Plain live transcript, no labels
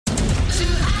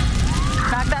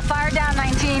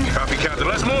Captain.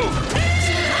 Let's move.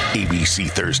 ABC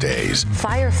Thursdays.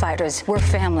 Firefighters, we're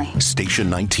family. Station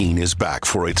 19 is back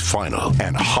for its final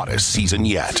and hottest season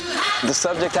yet. The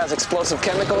subject has explosive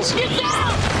chemicals. Get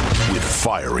down! With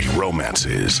fiery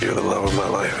romances. You're the love of my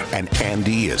life. And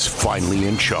Andy is finally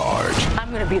in charge. I'm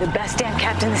going to be the best damn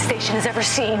captain the station has ever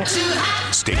seen.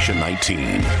 Station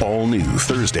 19. All new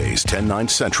Thursdays, 10/9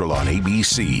 Central on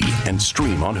ABC and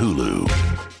stream on Hulu.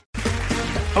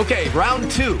 Okay,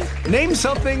 round two. Name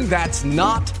something that's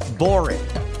not boring.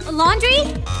 A laundry?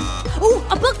 Ooh,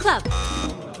 a book club.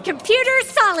 Computer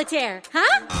solitaire,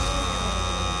 huh?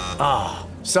 Ah,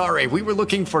 sorry, we were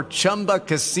looking for Chumba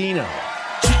Casino.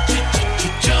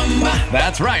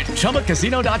 That's right,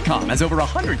 ChumbaCasino.com has over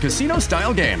 100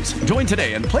 casino-style games. Join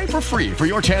today and play for free for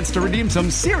your chance to redeem some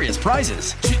serious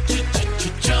prizes.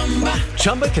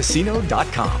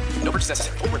 ChumbaCasino.com. No purchase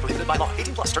necessary. Void where prohibited by law.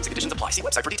 18+ terms and conditions apply. See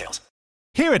website for details.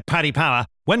 Here at Paddy Power,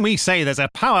 when we say there's a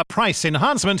power price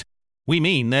enhancement, we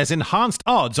mean there's enhanced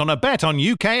odds on a bet on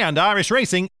UK and Irish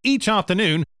racing each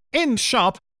afternoon, in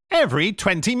shop every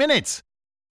 20 minutes.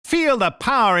 Feel the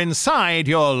power inside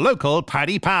your local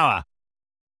Paddy Power.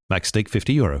 Max stake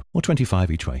 €50 or 25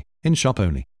 each way. In shop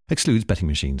only. Excludes betting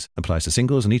machines. Applies to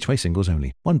singles and each way singles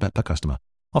only. One bet per customer.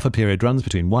 Offer period runs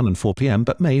between 1 and 4 p.m.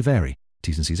 but may vary.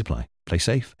 T's and C's apply. Play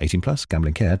safe. 18+.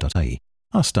 Gamblingcare.ie.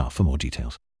 Ask staff for more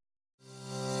details.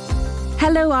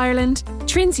 Hello Ireland,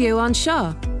 Trinseo on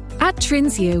Shaw. At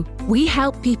Trinseo, we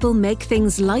help people make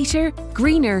things lighter,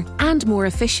 greener and more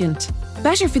efficient.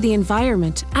 Better for the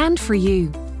environment and for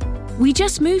you. We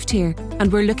just moved here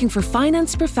and we're looking for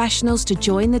finance professionals to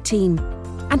join the team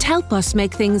and help us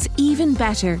make things even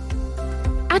better.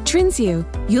 At Trinseo,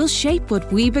 you'll shape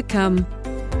what we become.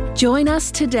 Join us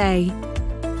today.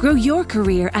 Grow your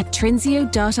career at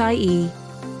trinseo.ie.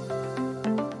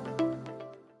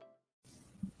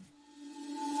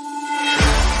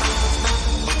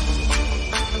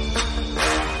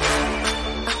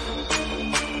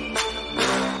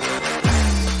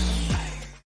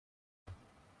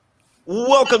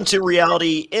 Welcome to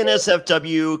Reality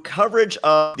NSFW coverage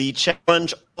of the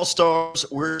Challenge All-Stars.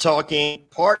 We're talking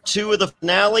part 2 of the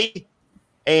finale,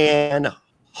 and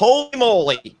holy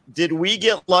moly, did we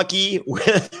get lucky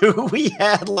with who we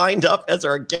had lined up as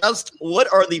our guest?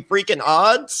 What are the freaking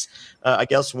odds? I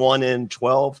guess 1 in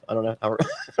 12. I don't know.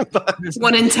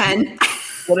 1 in 10.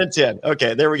 1 in 10.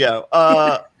 Okay, there we go.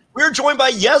 We're joined by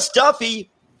Yes Duffy,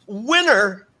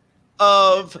 winner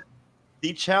of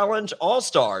the Challenge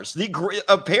All-Stars.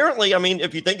 Apparently, I mean,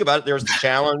 if you think about it, there's the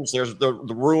Challenge, there's the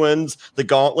Ruins, the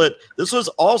Gauntlet. This was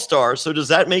All-Stars. So does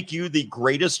that make you the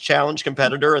greatest Challenge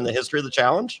competitor in the history of the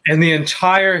Challenge? In the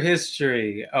entire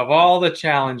history of all the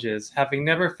challenges, having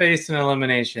never faced an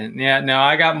elimination. Yeah, no,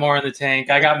 I got more in the tank.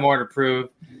 I got more to prove.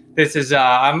 This is,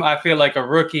 I feel like a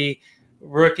rookie.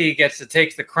 Rookie gets to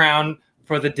take the crown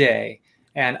for the day,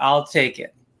 and I'll take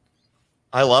it.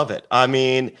 I love it. I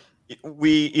mean,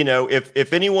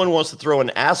 if anyone wants to throw an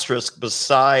asterisk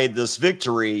beside this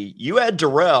victory, you had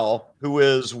Darrell, who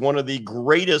is one of the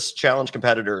greatest Challenge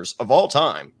competitors of all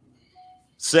time,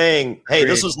 saying, hey,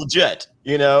 this is legit.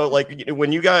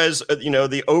 When you guys,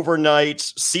 the overnight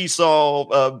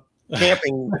seesaw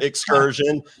camping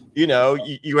excursion, you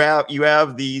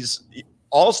have these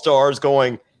all-stars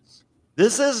going,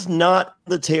 this is not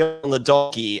the tail on the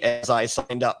donkey as I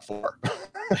signed up for.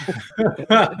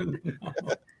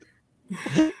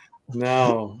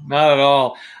 No, not at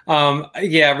all.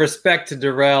 Respect to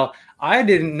Darrell. I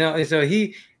didn't know. So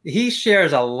he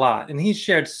shares a lot, and he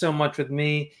shared so much with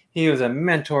me. He was a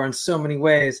mentor in so many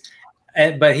ways,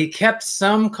 but he kept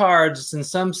some cards and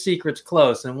some secrets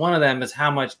close. And one of them is how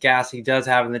much gas he does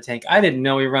have in the tank. I didn't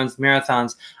know he runs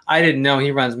marathons. I didn't know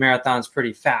he runs marathons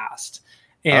pretty fast.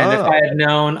 And if I had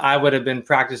known, I would have been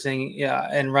practicing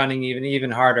and running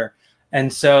even harder.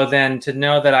 And so then to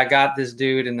know that I got this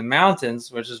dude in the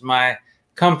mountains, which is my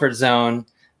comfort zone,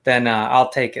 then I'll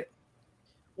take it.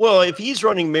 Well, if he's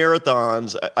running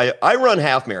marathons, I run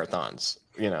half marathons.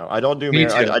 I don't do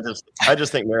marathons. I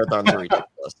just think marathons are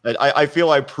ridiculous. I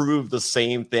feel I prove the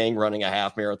same thing running a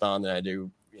half marathon that I do.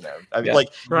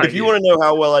 If you want to know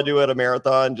how well I do at a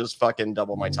marathon, just fucking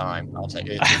double my time. I'll take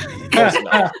it.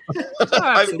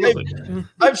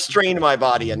 I've strained my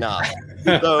body enough.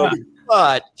 So.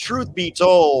 But truth be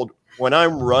told, when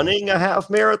I'm running a half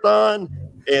marathon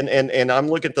and I'm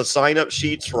looking at the sign up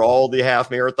sheets for all the half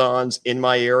marathons in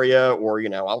my area, or,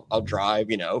 I'll drive,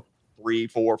 3,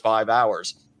 4, 5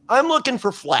 hours. I'm looking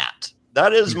for flat.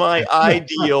 That is my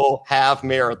ideal half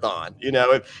marathon.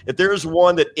 If there's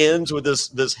one that ends with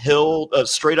this hill,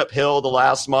 straight up hill, the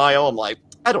last mile, I'm like,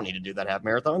 I don't need to do that half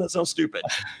marathon. That sounds stupid.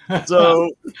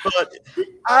 So, but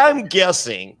I'm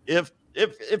guessing if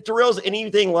Darrell's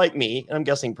anything like me, I'm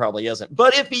guessing probably isn't,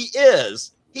 but if he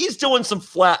is, he's doing some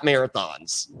flat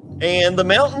marathons, and the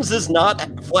mountains is not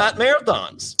flat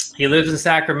marathons. He lives in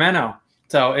Sacramento,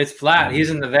 so it's flat. He's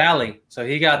in the valley, so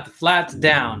he got the flats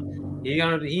down.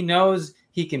 He knows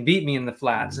he can beat me in the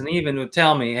flats, and even would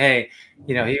tell me, hey,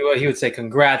 he would say,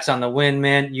 congrats on the win,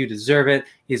 man. You deserve it.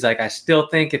 He's like, I still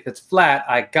think if it's flat,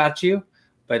 I got you.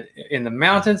 But in the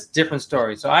mountains, different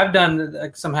story. So I've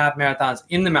done some half marathons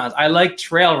in the mountains. I like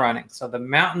trail running. So the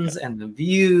mountains and the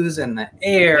views and the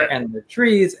air and the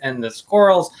trees and the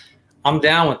squirrels, I'm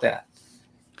down with that.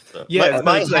 Yeah,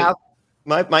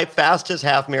 my fastest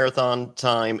half marathon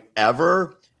time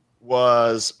ever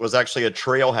was actually a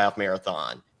trail half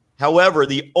marathon. However,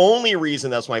 the only reason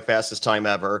that's my fastest time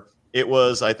ever, it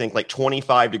was, I think, like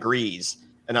 25 degrees.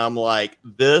 And I'm like,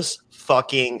 this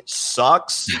fucking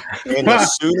sucks. And the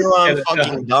sooner I'm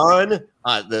fucking done,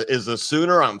 the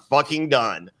sooner I'm fucking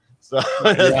done. So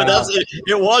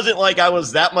it wasn't like I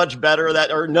was that much better.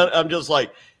 I'm just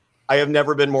like, I have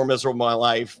never been more miserable in my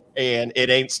life, and it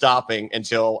ain't stopping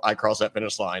until I cross that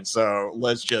finish line. So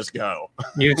let's just go.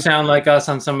 You sound like us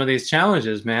on some of these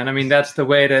challenges, man. I mean, that's the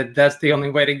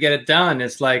only way to get it done.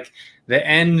 It's like the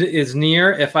end is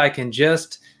near. If I can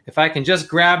just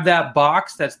grab that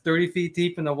box that's 30 feet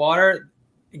deep in the water,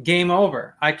 game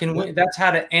over. I can win. That's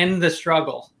how to end the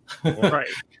struggle. Right.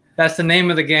 That's the name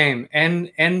of the game.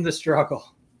 End the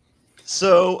struggle.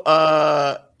 So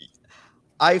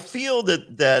I feel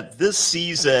that this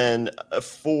season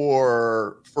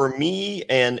for me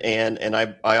and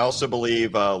I also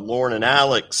believe Lauren and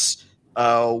Alex,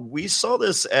 we saw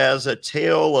this as a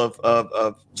tale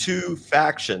of two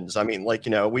factions. I mean, like,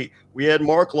 we had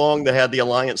Mark Long that had the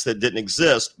alliance that didn't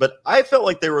exist, but I felt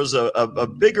like there was a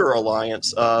bigger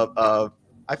alliance of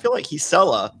I feel like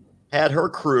Gisela had her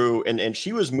crew and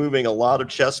she was moving a lot of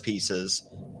chess pieces,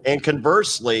 and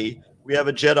conversely, we have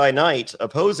a Jedi Knight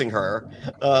opposing her,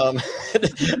 and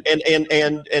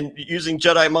using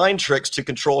Jedi mind tricks to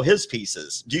control his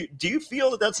pieces. Do you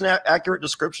feel that that's an accurate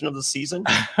description of the season?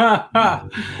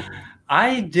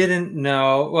 I didn't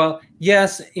know. Well,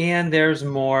 yes, and there's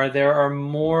more. There are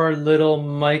more little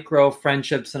micro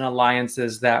friendships and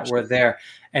alliances that were there.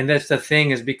 And that's the thing,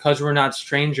 is because we're not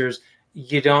strangers,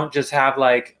 you don't just have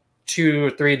like 2 or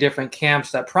 3 different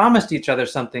camps that promised each other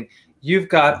something. You've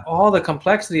got all the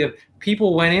complexity of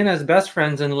people went in as best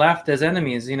friends and left as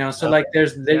enemies, So like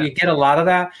you get a lot of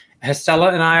that. Gisela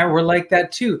and I were like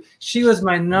that too. She was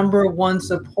my number one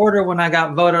supporter when I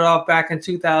got voted off back in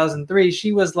 2003.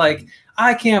 She was like,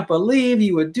 I can't believe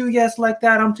you would do yes like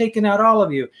that. I'm taking out all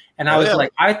of you. And I was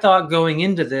like, I thought going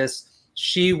into this,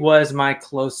 she was my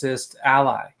closest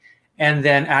ally. And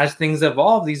then as things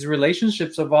evolve, these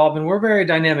relationships evolve, and we're very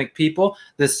dynamic people.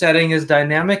 The setting is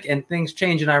dynamic and things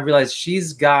change. And I realized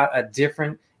she's got a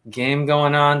different game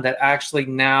going on that actually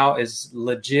now is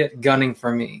legit gunning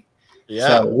for me. Yeah.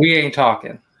 So we ain't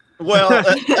talking. Well,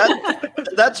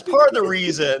 that's part of the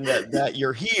reason that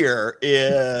you're here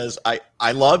is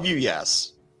I love you,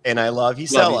 yes. And I love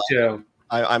Gisela. Love you too.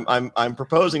 I'm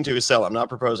proposing to Gisela. I'm not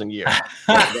proposing to you.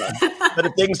 But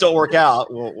if things don't work out,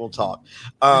 we'll talk.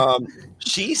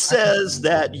 She says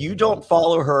that you don't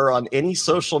follow her on any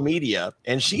social media,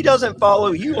 and she doesn't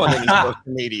follow you on any social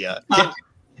media.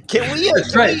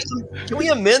 Can we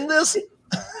amend this?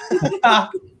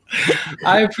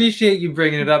 I appreciate you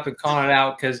bringing it up and calling it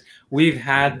out, because we've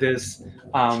had this.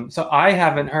 So I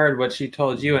haven't heard what she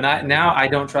told you, and I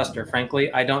don't trust her.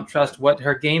 Frankly, I don't trust what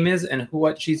her game is and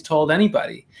what she's told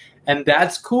anybody. And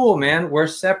that's cool, man. We're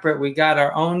separate. We got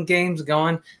our own games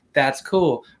going. That's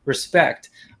cool.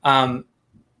 Respect. I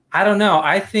don't know.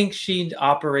 I think she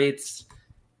operates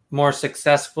more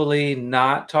successfully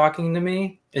not talking to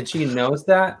me, and she knows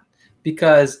that,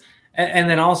 because. And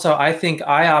then also, I think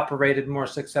I operated more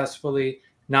successfully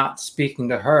not speaking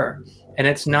to her. And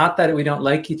it's not that we don't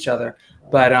like each other,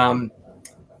 but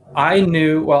I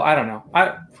knew, well, I don't know.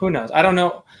 Who knows? I don't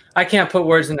know. I can't put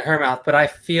words into her mouth, but I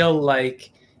feel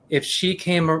like if she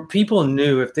people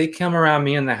knew if they come around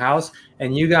me in the house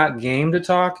and you got game to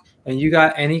talk and you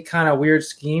got any kind of weird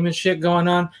scheme and shit going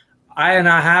on, I am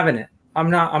not having it.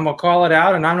 I'm going to call it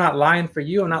out, and I'm not lying for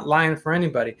you. I'm not lying for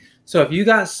anybody. So if you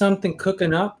got something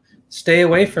cooking up, stay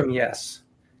away from Yes,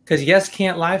 because Yes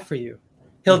can't lie for you.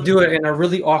 He'll do it in a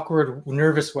really awkward,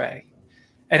 nervous way,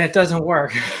 and it doesn't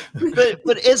work.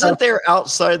 but isn't there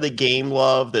outside the game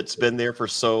love that's been there for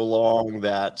so long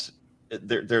that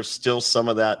there's still some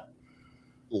of that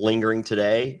lingering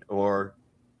today? Or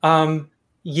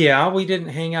yeah, we didn't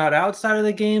hang out outside of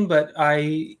the game, but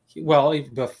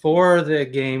before the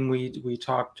game, we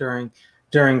talked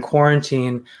during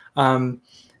quarantine,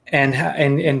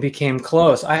 and became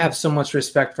close. I have so much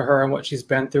respect for her and what she's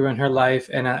been through in her life,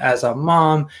 and as a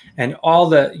mom, and all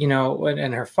the,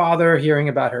 and her father, hearing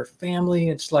about her family.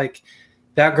 It's like,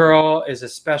 that girl is a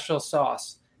special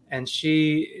sauce, and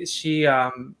she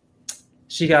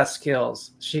got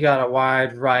skills. She got a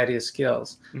wide variety of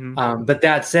skills. Mm-hmm. But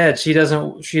that said, she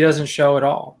doesn't show it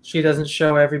all. She doesn't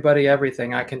show everybody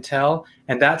everything. I can tell,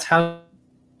 and that's how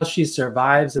she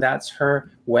survives. That's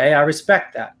her way. I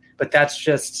respect that. But that's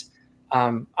just,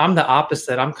 I'm the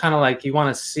opposite. I'm kind of like, you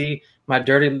want to see my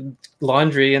dirty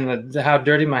laundry and how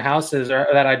dirty my house is, or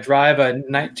that I drive a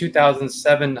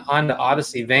 2007 Honda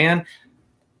Odyssey van.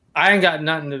 I ain't got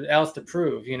nothing else to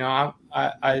prove.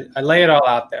 I lay it all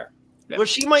out there. Well,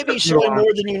 she might be showing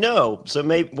more than you know. So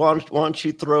maybe why don't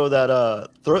you throw that?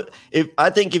 If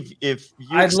you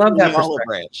I'd love that follow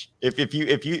branch.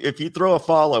 If you throw a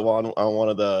follow on one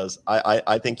of those,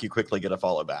 I think you quickly get a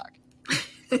follow back.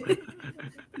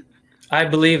 I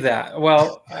believe that.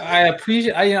 Well, I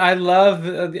appreciate. I love.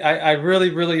 I really,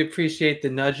 really appreciate the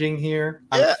nudging here.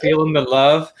 I'm feeling the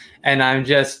love, and I'm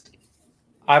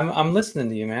listening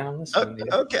to you, man. I'm listening to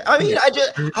you. Okay.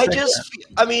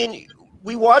 I mean,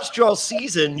 we watched you all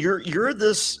season. You're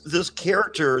this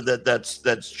character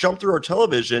that's jumped through our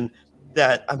television.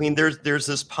 That, I mean, there's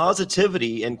this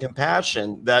positivity and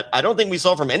compassion that I don't think we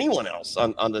saw from anyone else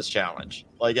on this challenge.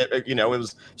 Like, it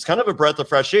was kind of a breath of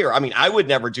fresh air. I mean, I would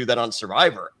never do that on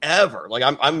Survivor ever. Like,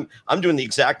 I'm doing the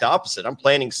exact opposite. I'm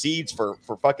planting seeds for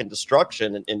fucking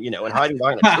destruction and hiding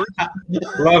behind a tree.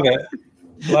 Love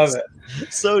it.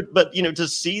 So, but to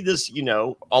see this,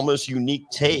 almost unique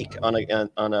take on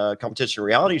a competition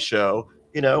reality show,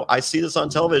 I see this on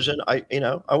television. I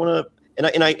want to.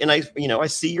 And I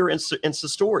see your Insta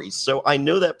stories, so I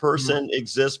know that person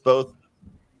exists both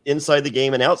inside the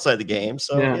game and outside the game.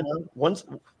 So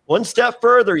one step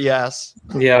further, yes.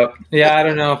 Yeah. I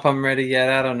don't know if I'm ready yet.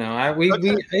 I don't know. I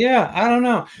don't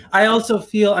know. I also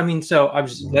feel. I mean, so I'm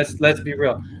just let's be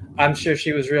real. I'm sure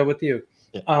she was real with you.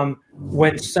 Yeah.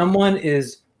 When someone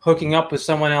is hooking up with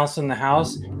someone else in the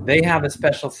house, they have a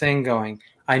special thing going.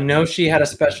 I know she had a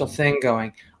special thing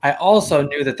going. I also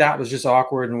knew that was just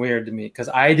awkward and weird to me because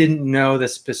I didn't know the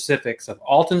specifics of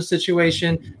Alton's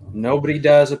situation. Nobody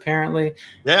does, apparently.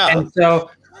 Yeah. And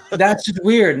so that's just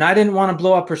weird. And I didn't want to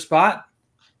blow up her spot.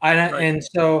 And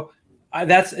so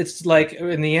it's like,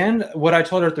 in the end, what I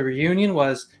told her at the reunion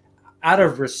was, out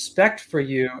of respect for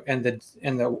you and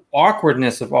the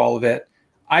awkwardness of all of it,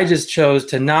 I just chose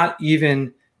to not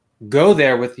even go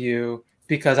there with you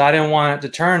because I didn't want it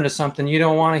to turn to something you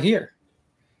don't want to hear.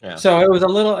 Yeah. So it was a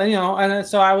little, and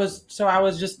so I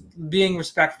was just being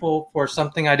respectful for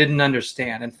something I didn't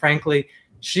understand. And frankly,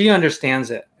 she understands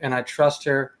it, and I trust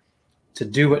her to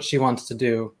do what she wants to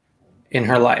do in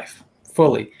her life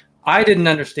fully. I didn't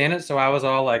understand it, so I was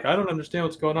all like, I don't understand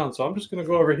what's going on, so I'm just going to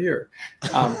go over here.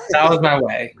 That was my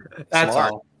way. That's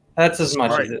smart. All. That's as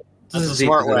much as it. That's a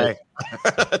smart way.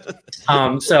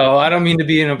 So I don't mean to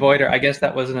be an avoider. I guess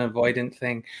that was an avoidant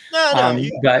thing. No,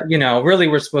 but really,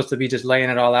 we're supposed to be just laying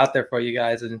it all out there for you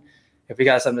guys. And if we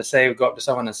got something to say, we go up to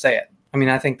someone and say it. I mean,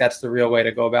 I think that's the real way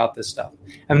to go about this stuff.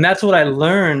 And that's what I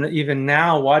learned even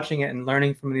now, watching it and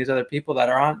learning from these other people that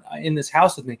are in this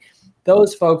house with me.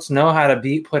 Those folks know how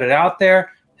to put it out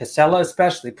there. Hisela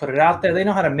especially, put it out there. They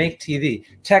know how to make TV.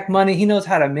 Tech Money, he knows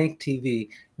how to make TV.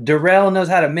 Darrell knows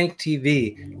how to make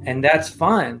TV, and that's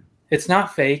fun. It's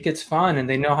not fake. It's fun, and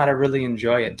they know how to really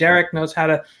enjoy it. Derek knows how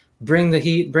to bring the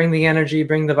heat, bring the energy,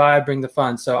 bring the vibe, bring the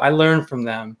fun. So I learned from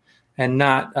them, and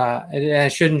not. I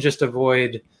shouldn't just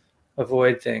avoid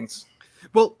things.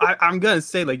 Well, I'm gonna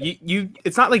say, like, you.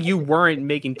 It's not like you weren't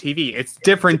making TV. It's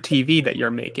different TV that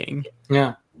you're making.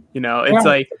 Yeah. It's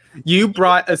like you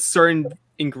brought a certain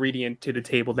ingredient to the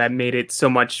table that made it so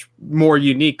much more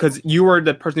unique because you were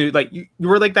the person who, like, you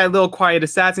were like that little quiet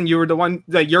assassin. You were the one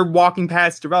that you're walking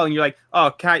past Darrell and you're like,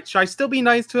 oh, should I still be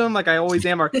nice to him like I always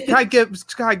am, or can I give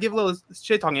a little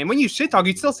shit talking? And when you shit talk,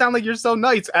 you still sound like you're so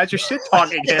nice as you're shit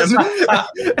talking him.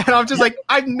 And I'm just like,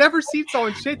 I've never seen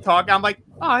someone shit talk. I'm like,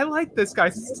 oh, I like this guy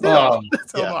still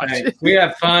so much. Right. We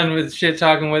have fun with shit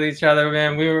talking with each other,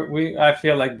 man. I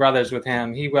feel like brothers with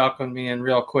him. He welcomed me in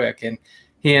real quick, and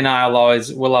he and I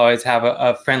will always have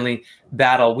a friendly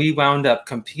battle. We wound up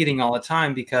competing all the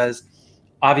time because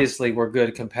obviously we're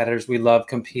good competitors. We love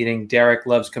competing. Derek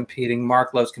loves competing.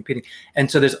 Mark loves competing. And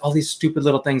so there's all these stupid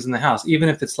little things in the house. Even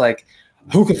if it's like,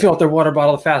 who can fill up their water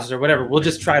bottle the fastest or whatever, we'll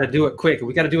just try to do it quick. If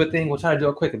we got to do a thing, we'll try to do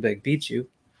it quick and big, beat you.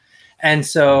 And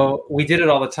so we did it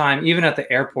all the time, even at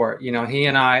the airport. He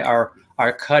and I are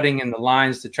are cutting in the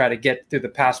lines to try to get through the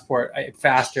passport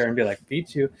faster and be like,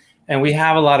 beat you. And we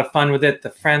have a lot of fun with it. The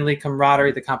friendly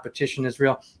camaraderie, the competition is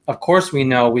real. Of course, we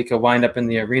know we could wind up in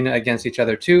the arena against each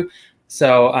other too.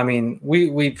 So, I mean,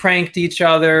 we pranked each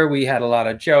other. We had a lot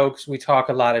of jokes. We talk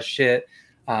a lot of shit.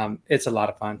 It's a lot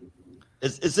of fun.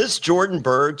 Is this Jordan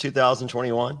Bird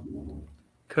 2021?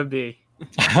 Could be.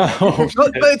 But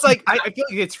it's like I feel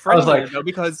like it's friendly though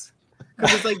because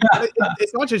it's like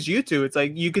it's not just you two. It's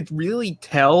like you could really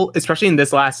tell, especially in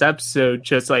this last episode,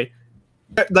 just like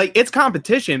it's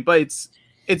competition, but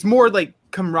it's more like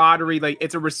camaraderie. Like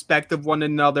it's a respect of one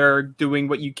another, doing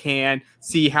what you can,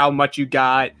 see how much you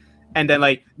got. And then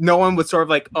like no one was sort of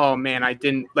like, oh man, I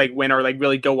didn't like win or like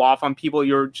really go off on people.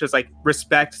 You're just like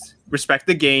respect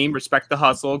the game, respect the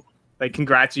hustle. Like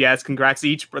congrats, yes, congrats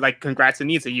each, but like congrats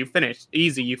Anissa, you finished.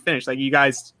 Easy, you finished. Like you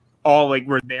guys all like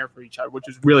were there for each other, which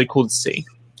is really cool to see.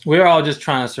 We're all just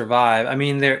trying to survive. I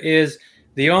mean,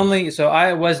 so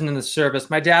I wasn't in the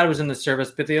service. My dad was in the service,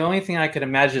 but the only thing I could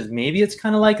imagine is maybe it's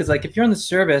kind of like if you're in the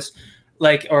service,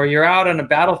 like, or you're out on a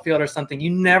battlefield or something, you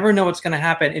never know what's going to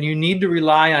happen. And you need to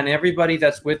rely on everybody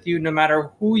that's with you, no matter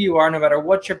who you are, no matter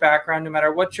what your background, no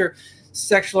matter what your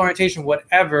sexual orientation,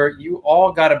 whatever, you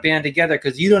all got to band together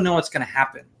because you don't know what's going to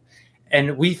happen.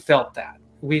 And we felt that.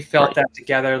 We felt that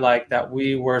together, like that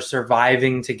we were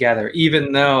surviving together,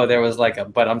 even though there was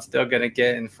but I'm still going to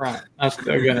get in front. I'm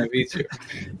still going to beat you.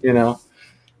 You know,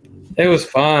 it was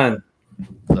fun.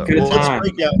 Good time.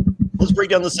 Let's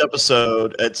break down this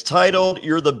episode. It's titled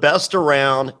 "You're the Best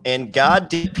Around," and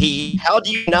God, Pete, how do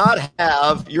you not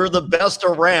have "You're the Best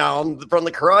Around" from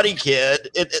the Karate Kid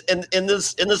in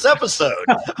this episode?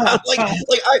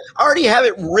 I already have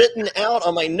it written out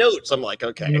on my notes. I'm like,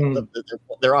 okay,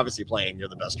 they're obviously playing "You're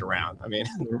the Best Around." I mean,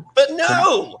 but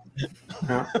no.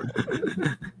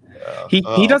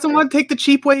 He doesn't want to take the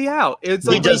cheap way out. It's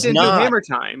like he didn't do Hammer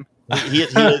Time. He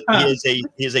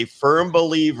is a firm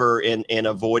believer in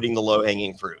avoiding the low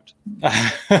hanging fruit.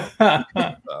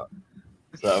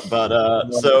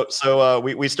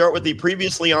 We start with the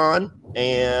previously on,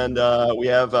 and we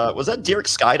have was that Derek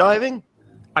skydiving?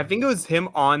 I think it was him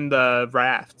on the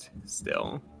raft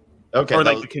still. Okay, or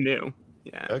the canoe.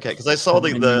 Yeah. Okay, because I saw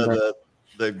the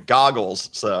goggles.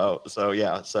 So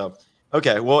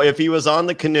okay. Well, if he was on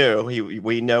the canoe,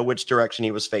 we know which direction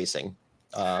he was facing.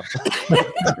 I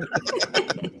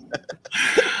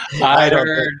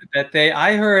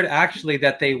heard actually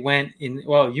that they went in.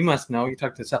 Well, you must know. You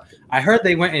talked to yourself. I heard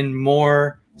they went in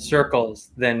more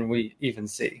circles than we even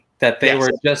see. That they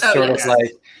were just sort of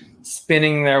like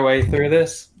spinning their way through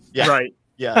this. Yeah. Right.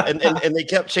 Yeah. And they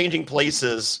kept changing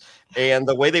places. And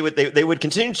the way they would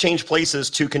continue to change places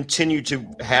to continue to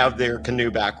have their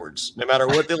canoe backwards, no matter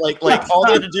what they like all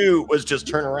they had to do was just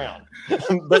turn around.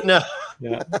 But no.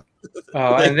 Yeah.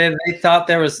 Oh, and then they thought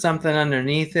there was something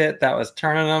underneath it that was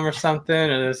turning them or something,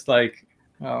 and it's like,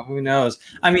 oh, who knows?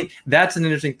 I mean, that's an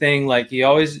interesting thing. Like you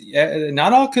always,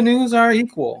 not all canoes are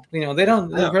equal. You know, they don't.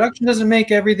 The production doesn't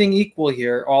make everything equal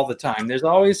here all the time. There's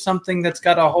always something that's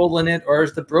got a hole in it, or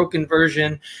is the broken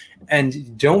version, and you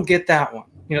don't get that one.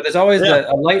 You know, there's always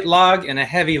a light log and a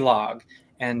heavy log,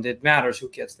 and it matters who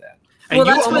gets that. Well,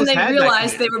 that's when they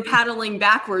realized they were paddling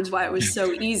backwards why it was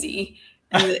so easy.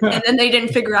 And then they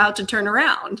didn't figure out to turn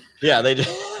around. Yeah, they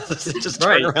just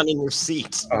turn around in your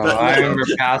seats. Oh, I remember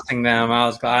passing them.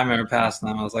 I remember passing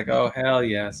them. I was like, oh, hell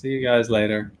yeah. See you guys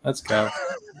later. Let's go.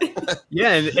 Yeah,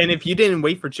 and if you didn't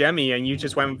wait for Jemmy and you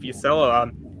just went with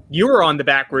Yusela, you were on the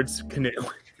backwards canoe.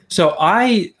 So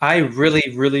I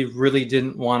really, really, really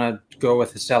didn't want to go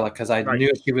with Yusela because I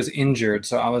knew she was injured.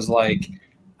 So I was like,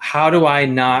 how do I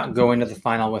not go into the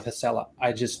final with Yusela?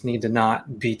 I just need to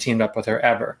not be teamed up with her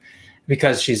ever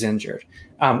because she's injured.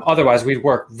 Otherwise, we'd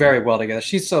work very well together.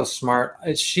 She's so smart.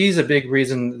 She's a big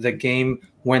reason the game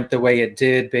went the way it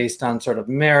did based on sort of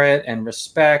merit and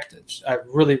respect. I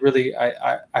really, really,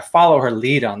 I follow her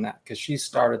lead on that because she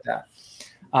started that.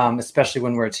 Especially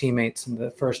when we're teammates in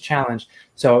the first challenge.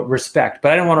 So respect.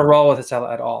 But I didn't want to roll with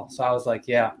Yusela at all. So I was like,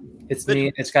 yeah,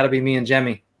 me. It's got to be me and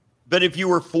Jemmy. But if you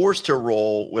were forced to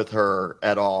roll with her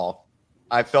at all,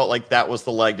 I felt like that was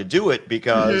the leg to do it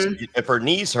because if her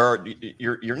knee's hurt,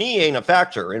 your knee ain't a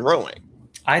factor in rowing.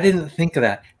 I didn't think of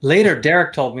that. Later,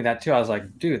 Derek told me that too. I was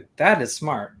like, dude, that is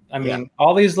smart. I mean,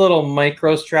 all these little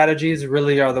micro strategies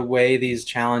really are the way these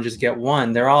challenges get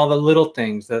won. They're all the little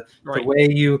things, the way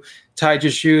you tied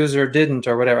your shoes or didn't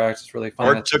or whatever. It's really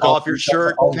fun. Or took off your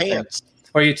shirt or pants.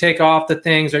 Or you take off the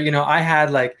things or, I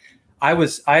had I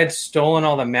had stolen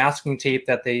all the masking tape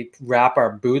that they wrap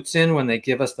our boots in when they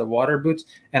give us the water boots,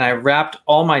 and I wrapped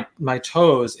all my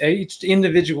toes, each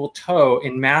individual toe,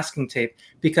 in masking tape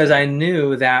because I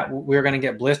knew that we were going to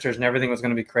get blisters and everything was going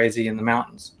to be crazy in the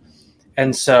mountains.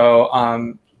 And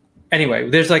so, anyway,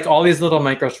 there's like all these little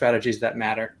micro strategies that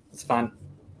matter. It's fun.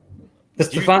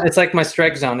 It's like my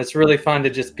strike zone. It's really fun to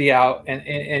just be out,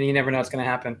 and you never know what's going to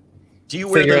happen. Do you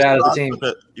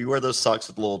wear those socks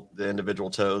with the individual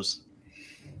toes?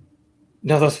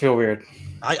 No, those feel weird.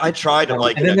 I tried to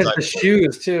and then there's the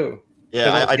shoes too.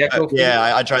 Yeah,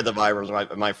 I tried the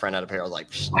Vibers. My friend had a pair. I was like,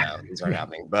 no, these aren't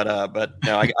happening. But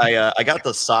no, I got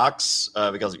the socks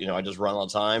because I just run all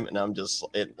the time, and I'm just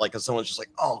because someone's just like,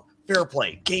 oh, fair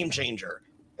play, game changer,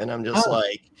 and I'm just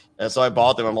like, and so I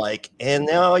bought them. I'm like, and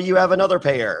now you have another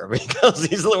pair because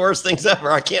these are the worst things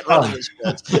ever. I can't run in this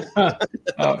shit.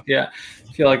 Oh yeah,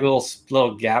 I feel like little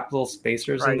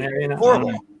spacers in there.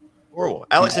 Horrible.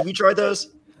 Alex, have you tried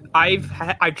those? I've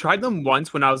tried them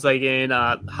once when I was like in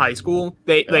high school.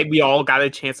 We all got a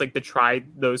chance to try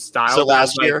those styles. So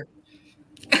last year.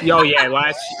 Oh yeah,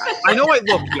 last year. I know I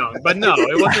look young, but no,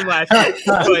 it wasn't last year.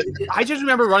 But I just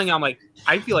remember running. I'm like,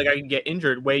 I feel like I can get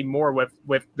injured way more with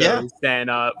those than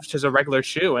just a regular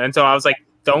shoe. And so I was like,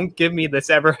 don't give me this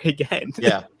ever again.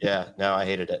 Yeah. No, I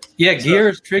hated it. Yeah, gear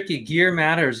is tricky. Gear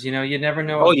matters. You never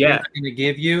know what they're going to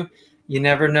give you. You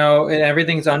never know.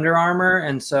 Everything's Under Armour,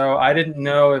 and so I didn't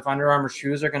know if Under Armour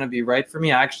shoes are going to be right for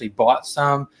me. I actually bought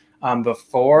some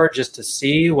before just to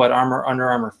see what Under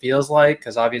Armour feels like,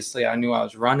 because obviously I knew I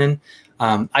was running.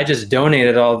 I just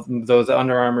donated all those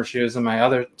Under Armour shoes and my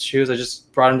other shoes. I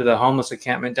just brought them to the homeless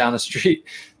encampment down the street.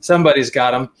 Somebody's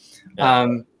got them.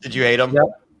 Yeah. Did you hate them? Yep.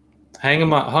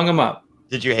 Hung them up.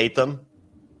 Did you hate them?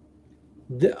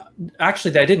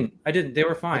 Actually, I didn't. They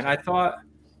were fine. I thought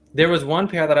there was one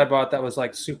pair that I bought that was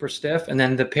like super stiff, and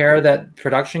then the pair that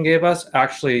production gave us,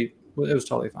 actually, it was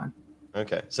totally fine.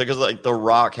 Okay, so because The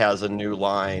Rock has a new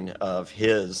line of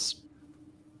his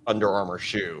Under Armour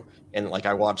shoe, and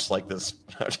I watched this.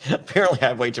 Apparently, I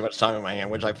have way too much time in my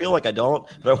hand, which I feel like I don't.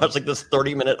 But I watched this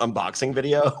 30-minute unboxing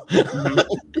video,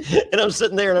 and I'm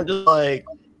sitting there and I'm just like,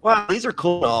 wow, these are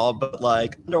cool and all, but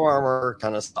Under Armour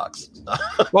kind of sucks.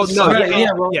 Well,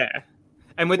 no, yeah.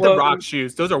 And with the Rock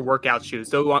shoes, those are workout shoes.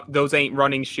 Those ain't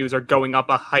running shoes or going up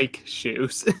a hike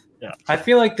shoes. Yeah. I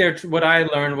feel like what I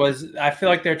learned was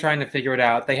they're trying to figure it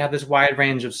out. They have this wide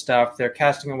range of stuff. They're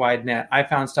casting a wide net. I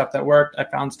found stuff that worked. I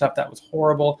found stuff that was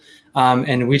horrible.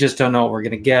 And we just don't know what we're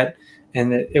going to get.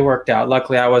 And it worked out.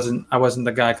 Luckily, I wasn't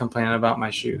the guy complaining about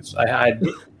my shoes. I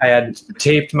had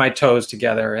taped my toes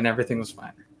together and everything was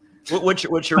fine. What's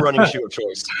your running shoe of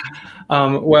choice?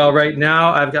 Well, right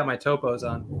now I've got my Topos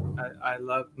on. I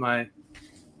love my.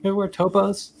 You wear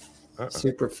Topos?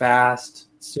 Super fast,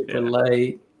 super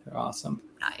light. They're awesome.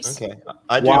 Nice. Okay.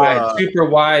 I do wide, super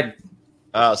wide.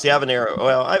 See, I have a narrow.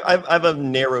 Well, I have a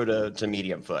narrow to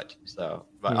medium foot. So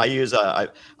I use.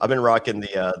 I've been rocking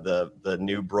the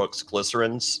new Brooks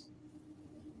glycerins.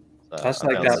 That's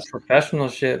that professional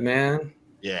shit, man.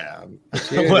 Yeah,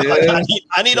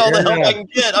 I need all the help I can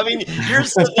get. I mean, you're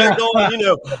sitting there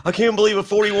going, I can't believe a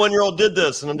 41-year-old did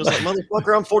this, and I'm just like,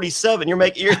 motherfucker, I'm 47. You're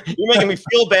making me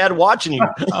feel bad watching you.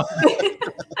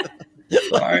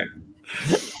 Sorry.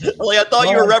 I thought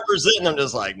you were representing. I'm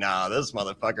just like, nah, this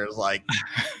motherfucker is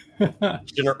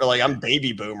I'm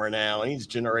baby boomer now, and he's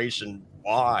Generation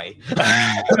Y.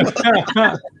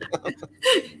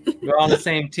 We're on the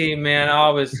same team, man.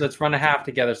 Let's run a half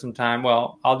together sometime.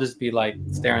 Well, I'll just be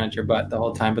staring at your butt the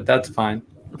whole time, but that's fine.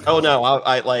 Oh no,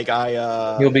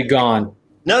 you'll be gone.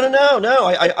 No.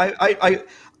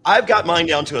 I've got mine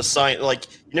down to a science.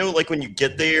 When you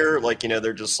get there,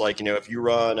 they're just if you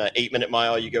run an 8-minute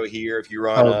mile, you go here. If you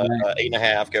run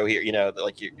 8.5, go here.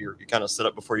 You're kind of set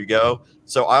up before you go.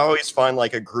 So I always find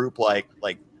a group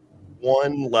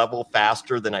one level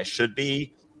faster than I should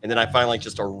be, and then I find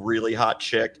just a really hot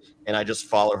chick, and I just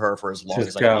follow her for as long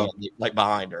as I can,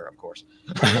 behind her, of course.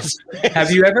 Have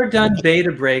you ever done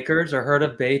Beta Breakers or heard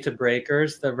of Beta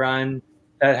Breakers? The run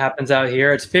that happens out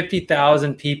here. It's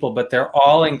 50,000 people, but they're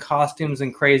all in costumes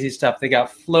and crazy stuff. They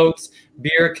got floats,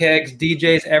 beer kegs,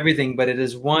 DJs, everything, but it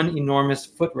is one enormous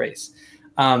foot race.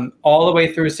 All the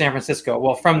way through San Francisco.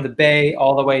 Well, from the Bay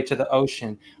all the way to the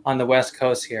ocean on the West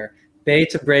Coast here.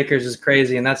 Beta Breakers is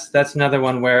crazy, and that's another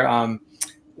one where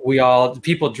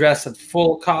people dress in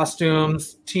full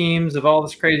costumes, teams of all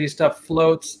this crazy stuff,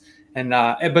 floats, and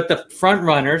but the front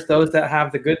runners, those that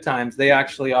have the good times, they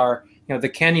actually are. The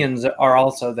Kenyans are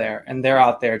also there, and they're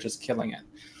out there just killing it.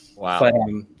 Wow. But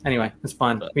anyway, it's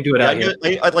fun. We do it out here.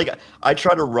 I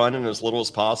try to run in as little as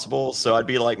possible. So I'd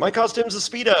be like, my costume's a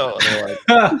Speedo. And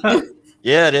they're like,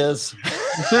 yeah, it is.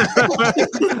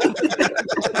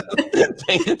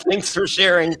 Thanks for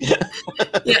sharing.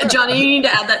 Yeah, Johnny, you need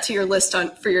to add that to your list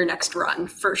for your next run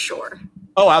for sure.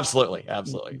 Oh, absolutely.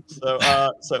 So,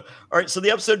 all right. So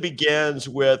the episode begins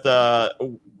with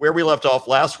where we left off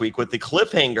last week with the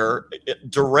cliffhanger.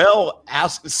 Darrell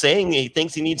saying he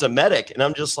thinks he needs a medic, and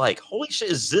I'm just like, holy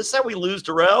shit! Is this how we lose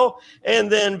Darrell?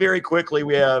 And then very quickly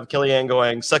we have Kellyanne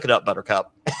going, "Suck it up,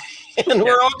 Buttercup," and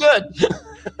we're all good.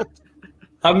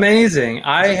 Amazing.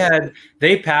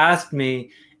 They passed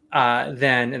me.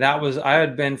 Then I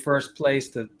had been first place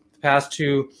the past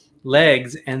 2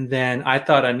 legs, and then I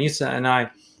thought Anissa and I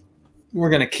were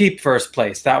going to keep first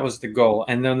place. That was the goal.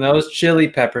 And then those chili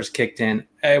peppers kicked in.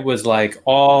 It was like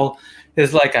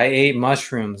I ate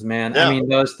mushrooms, man. Yeah. I mean,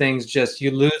 those things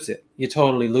you lose it. You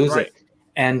totally lose it.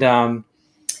 And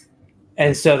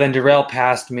so then Darrell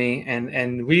passed me,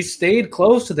 and we stayed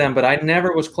close to them, but I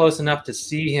never was close enough to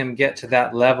see him get to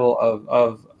that level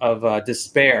of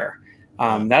despair.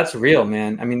 That's real,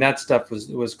 man. I mean, that stuff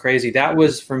was crazy. That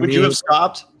was for me. Would you have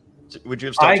stopped? Would you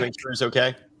have stopped to make sure he's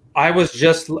okay? I was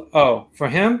just for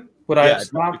him. Would I have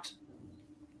stopped?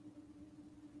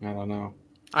 I don't know.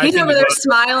 He's over there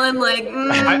smiling like,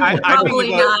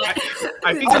 probably not.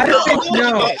 I think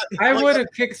no. I would have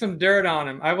kicked some dirt on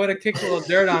him. I would have kicked a little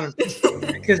dirt on him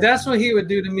because that's what he would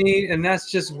do to me, and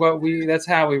that's just that's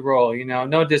how we roll.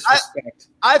 No disrespect.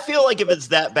 I feel like if it's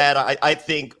that bad, I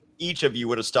think each of you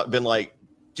would have been like,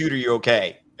 dude, are you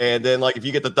okay? And then, like, if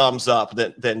you get the thumbs up,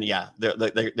 then yeah,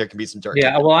 there can be some dirt.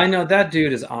 Yeah, well, I know that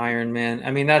dude is iron, man. I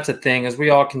mean, that's a thing, as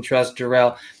we all can trust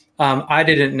Darrell. I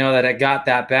didn't know that it got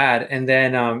that bad. And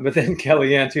then, but then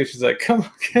Kellyanne, too, she's like, come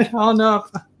on, get on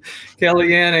up.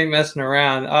 Kellyanne ain't messing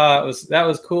around. That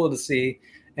was cool to see.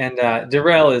 And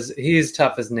Darrell he's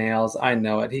tough as nails. I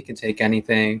know it. He can take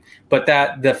anything. But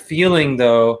the feeling,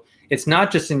 though, it's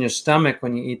not just in your stomach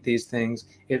when you eat these things.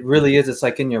 It really is. It's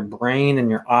like in your brain and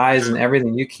your eyes and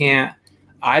everything.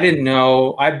 I didn't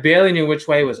know. I barely knew which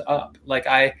way was up. Like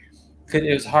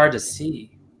it was hard to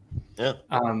see. Yeah.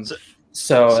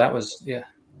 So that was, yeah.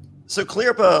 So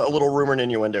clear up a little rumor and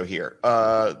innuendo here.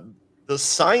 The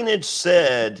signage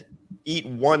said eat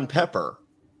 1 pepper,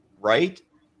 right?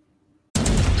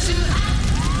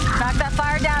 Knock that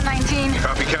fire down, 19.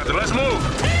 Copy, Captain. Let's move.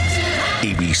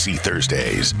 ABC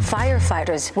Thursdays.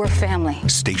 Firefighters, we're family.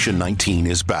 Station 19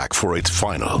 is back for its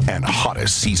final and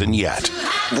hottest season yet.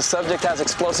 The subject has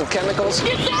explosive chemicals.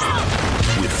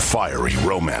 With fiery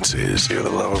romances. You're the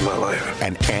love of my life.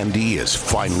 And Andy is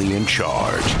finally in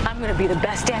charge. I'm going to be the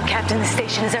best damn captain the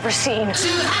station has ever seen.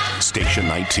 Station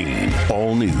 19.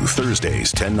 All new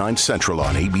Thursdays, 10/9 Central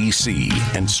on ABC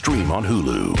and stream on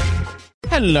Hulu.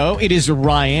 Hello, it is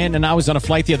Ryan, and I was on a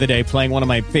flight the other day playing one of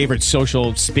my favorite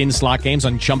social spin slot games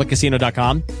on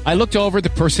ChumbaCasino.com. I looked over at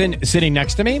the person sitting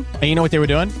next to me, and you know what they were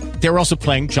doing? They were also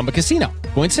playing Chumba Casino.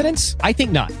 Coincidence? I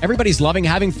think not. Everybody's loving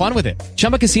having fun with it.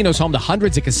 Chumba Casino is home to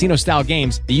hundreds of casino-style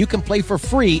games that you can play for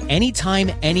free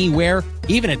anytime, anywhere,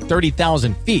 even at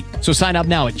 30,000 feet. So sign up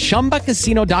now at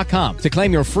ChumbaCasino.com to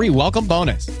claim your free welcome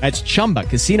bonus. That's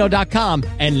ChumbaCasino.com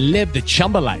and live the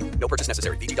Chumba life. No purchase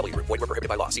necessary. VGW. Void where prohibited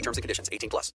by law. See terms and conditions.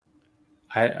 18+.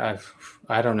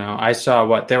 I don't know. I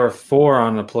saw there were 4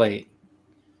 on the plate.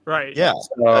 Right. Yeah.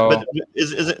 So, but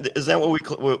is that what we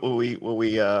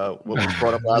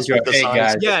brought up last week? The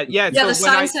signs? Yeah. Yeah, so the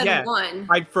sign said 1.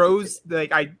 I froze.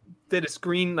 I did a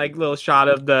screen little shot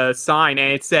of the sign,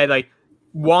 and it said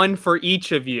 1 for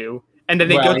each of you. And then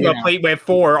they go to a plate with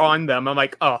 4 on them. I'm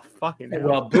like, oh, fucking hell.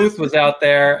 Well, Booth was out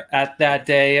there at that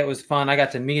day. It was fun. I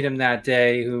got to meet him that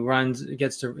day,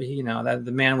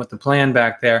 the man with the plan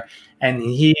back there. And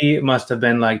he must have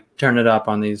been turn it up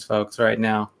on these folks right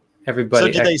now.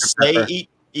 Everybody. So did they say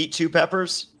eat 2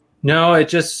 peppers? No,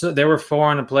 there were 4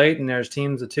 on a plate, and there's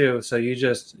teams of 2. So you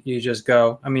just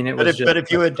go. I mean, but if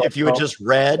you had just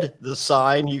read the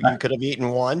sign, you could have eaten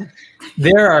 1.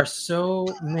 There are so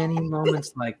many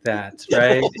moments like that,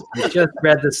 right? You just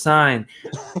read the sign,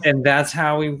 and that's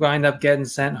how we wind up getting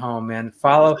sent home, man.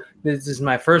 This is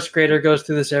my first grader goes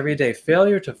through this every day.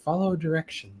 Failure to follow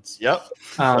directions. Yep.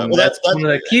 That's one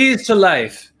of the keys to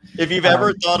life. If you've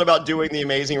ever thought about doing The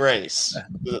Amazing Race,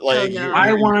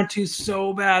 I wanted to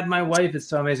so bad. My wife is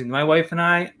so amazing. My wife and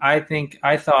I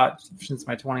thought since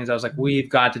my 20s, I was like, we've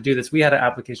got to do this. We had an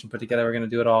application put together. We're going to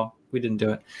do it all. We didn't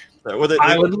do it.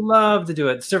 I would love to do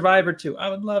it. Survivor too. I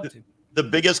would love to. the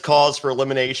biggest cause for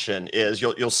elimination is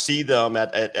you'll see them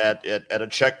at a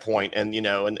checkpoint, and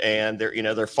and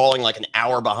they're falling like an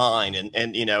hour behind,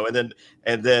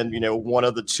 and then one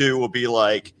of the two will be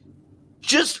like,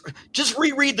 just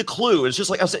reread the clue. It's just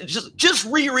like I said, just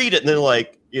reread it, and then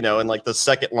like in like the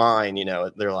second line,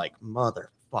 they're like, motherfucker.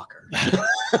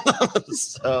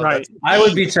 So right. I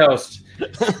would be toast.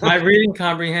 My reading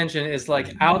comprehension is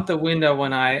like out the window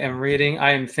when I am reading.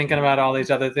 I am thinking about all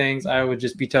these other things. I would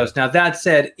just be toast. Now that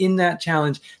said, in that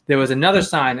challenge, there was another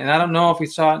sign, and I don't know if we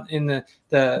saw it in the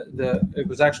it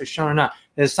was actually shown or not.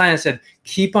 There's a sign that said,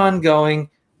 "Keep on going.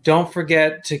 Don't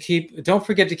forget to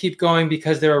keep going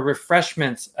because there are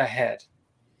refreshments ahead."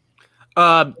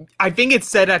 I think it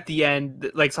said at the end,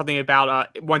 like something about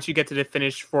once you get to the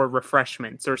finish for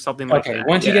refreshments or something like that. Okay,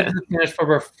 once you get to the finish for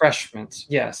refreshments,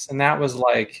 yes. And that was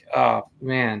like, oh,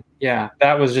 man, yeah.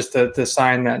 That was just the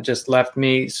sign that just left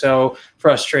me so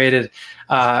frustrated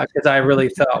because I really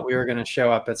thought we were going to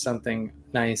show up at something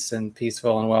nice and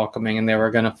peaceful and welcoming, and they were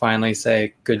going to finally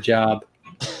say, good job.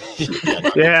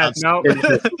 Yeah, no.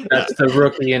 That's the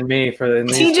rookie in me for the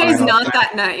TJ's not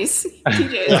that nice.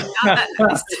 TJ is not that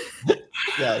nice.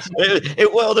 Yes.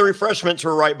 Well, the refreshments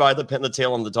were right by the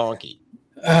tail on the donkey.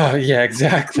 Oh, yeah,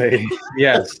 exactly.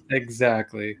 Yes,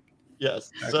 exactly.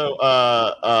 Yes. So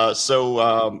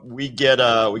we get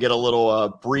a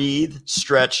little breathe,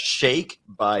 stretch, shake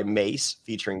by Mace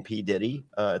featuring P. Diddy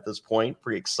at this point.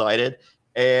 Pretty excited.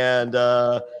 And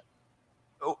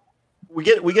we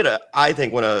get I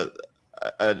think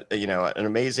an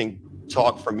amazing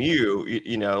talk from you.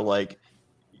 Like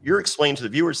you're explaining to the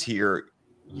viewers here,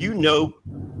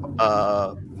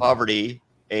 poverty,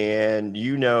 and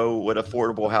what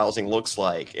affordable housing looks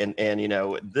like, and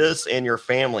this and your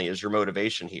family is your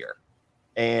motivation here,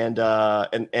 and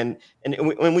when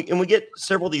we get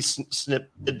several of these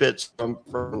snippets from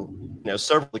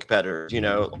several competitors,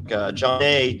 John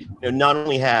A, not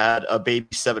only had a baby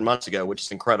 7 months ago, which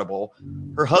is incredible,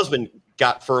 her husband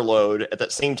got furloughed at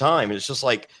that same time, and it's just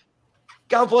like,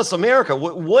 God bless America.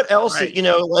 What else? Right.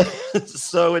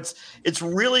 So it's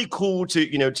really cool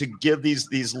to give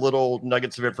these little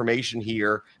nuggets of information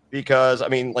here, because I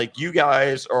mean, like, you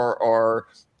guys are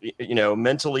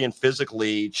mentally and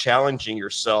physically challenging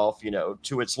yourself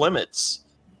to its limits,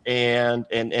 and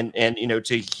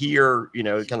to hear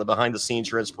kind of behind the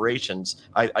scenes your inspirations,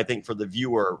 I think for the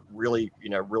viewer really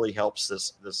helps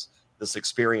this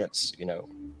experience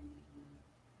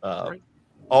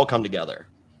all come together.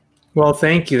 Well,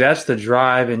 thank you. That's the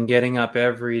drive in getting up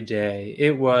every day.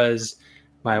 It was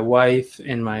my wife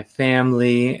and my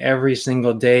family every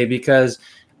single day, because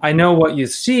I know what you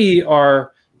see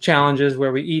are challenges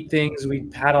where we eat things, we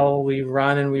paddle, we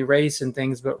run, and we race and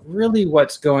things. But really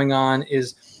what's going on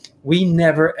is we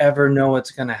never, ever know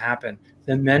what's going to happen.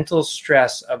 The mental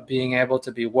stress of being able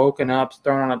to be woken up,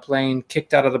 thrown on a plane,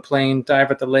 kicked out of the plane,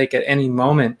 dive at the lake at any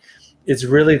moment, it's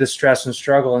really the stress and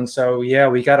struggle. And so, yeah,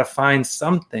 we got to find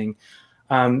something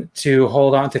to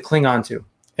hold on, to cling on to.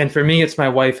 And for me, it's my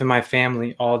wife and my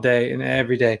family all day and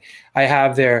every day. I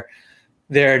have their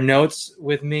notes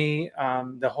with me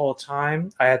the whole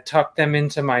time. I had tucked them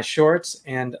into my shorts,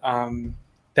 and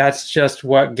that's just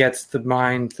what gets the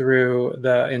mind through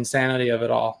the insanity of it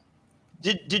all.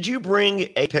 Did you bring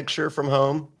a picture from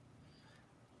home?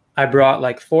 I brought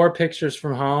like 4 pictures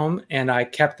from home, and I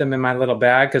kept them in my little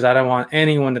bag because I don't want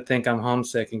anyone to think I'm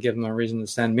homesick and give them a reason to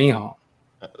send me home.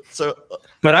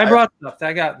 But I brought stuff.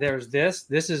 There's this.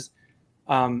 This is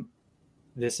a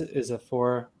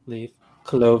 4-leaf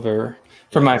clover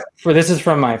this is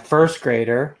from my first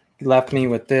grader. He left me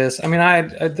with this. I mean,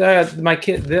 my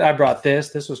kid. I brought this.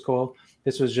 This was cool.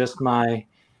 This was just my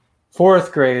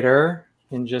 4th grader,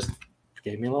 and just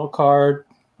gave me a little card.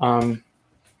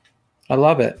 I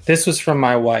love it. This was from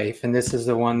my wife, and this is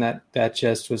the one that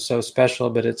just was so special.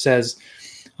 But it says,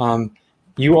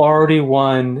 "You already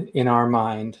won in our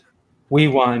mind. We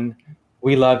won.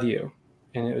 We love you."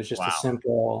 And it was just a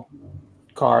simple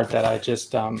card that I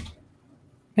just, man,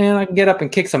 I can get up and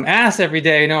kick some ass every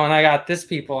day, and I got these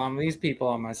people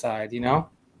on my side, Yeah,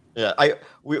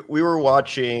 we were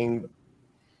watching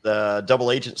the Double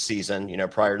Agent season,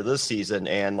 prior to this season,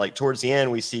 and like towards the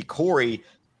end, we see Corey.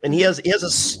 And he has a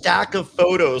stack of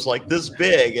photos like this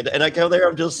big, and I go there,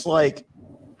 I'm just like,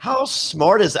 how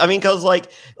smart is that? I mean, because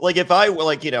like if I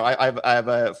I have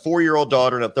a 4-year-old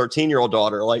daughter and a 13-year-old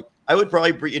daughter, like I would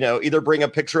probably either bring a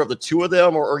picture of the two of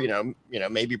them, or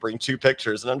maybe bring 2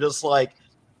 pictures, and I'm just like,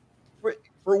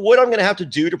 for what I'm gonna have to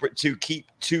do to keep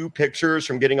 2 pictures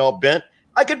from getting all bent,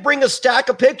 I could bring a stack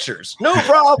of pictures, no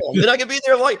problem. And I could be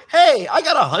there like, hey, I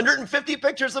got 150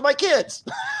 pictures of my kids.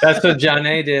 That's what John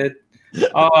A did.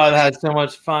 Oh, I had so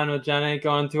much fun with Jenny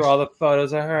going through all the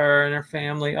photos of her and her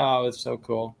family. Oh, it was so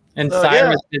cool. And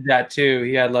Cyrus did that too.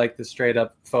 He had like the straight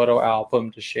up photo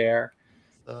album to share.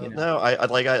 No,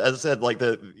 I said, like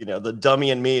the dummy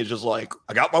in me is just like,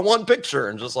 I got my one picture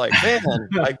and just like, man,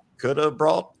 I could have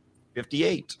brought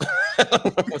 58.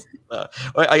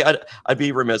 I'd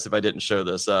be remiss if I didn't show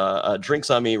this. Drinks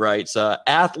on Me writes,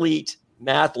 athlete,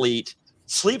 mathlete,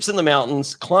 sleeps in the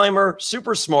mountains, climber,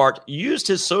 super smart, used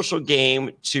his social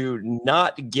game to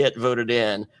not get voted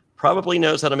in, probably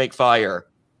knows how to make fire.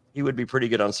 He would be pretty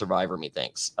good on Survivor,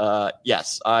 methinks.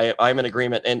 Yes, I'm in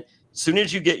agreement. And as soon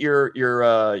as you get your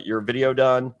video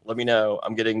done, let me know.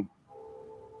 I'm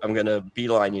gonna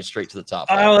beeline you straight to the top.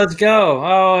 Oh, let's go.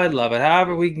 Oh, I'd love it.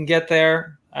 However we can get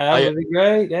there, that would be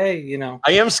great. Hey,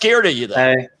 I am scared of you though.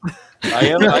 Hey. I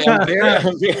am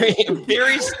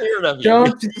very scared of you.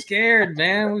 Don't be scared,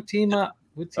 man. We team up.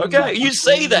 Okay, you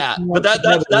say that, but that's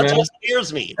what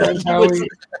scares me.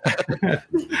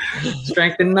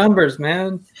 Strength in numbers,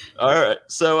 man. All right.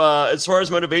 So as far as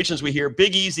motivations, we hear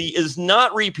Big Easy is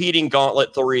not repeating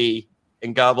Gauntlet 3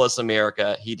 in God Bless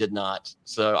America. He did not.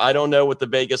 So I don't know what the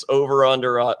Vegas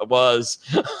over-under was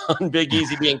on Big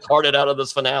Easy being carted out of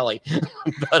this finale,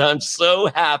 but I'm so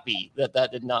happy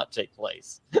that did not take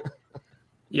place.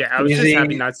 Yeah, I was just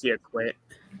happy not to see it quit.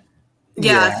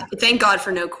 Yeah, thank God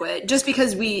for no quit. Just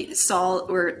because we saw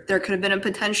where there could have been a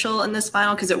potential in this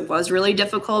final because it was really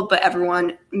difficult, but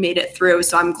everyone made it through.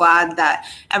 So I'm glad that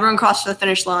everyone crossed the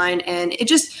finish line. And it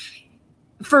just,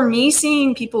 for me,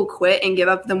 seeing people quit and give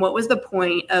up, then what was the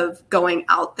point of going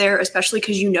out there, especially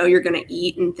because you're going to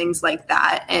eat and things like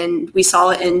that. And we saw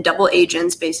it in Double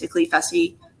Agents, basically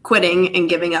Fessy quitting and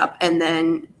giving up. And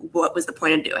then what was the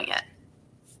point of doing it?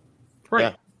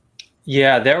 Right.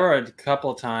 Yeah, there were a couple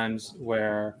of times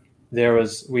where we were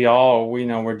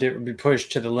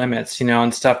pushed to the limits,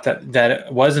 and stuff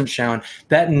that wasn't shown.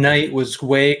 That night was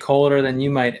way colder than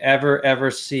you might ever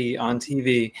see on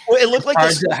TV. Well, it looked like the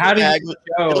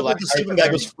sleeping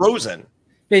bag was frozen.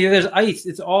 Yeah, there's ice.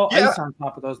 It's all ice on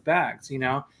top of those bags,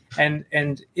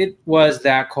 and it was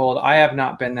that cold. I have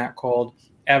not been that cold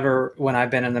ever when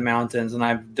I've been in the mountains and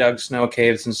I've dug snow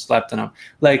caves and slept in them.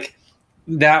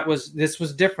 This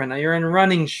was different. Now you're in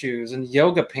running shoes and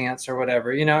yoga pants or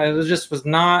whatever, it was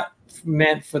not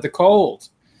meant for the cold.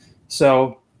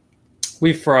 So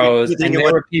we froze, and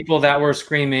there were people that were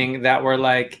screaming that were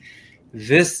like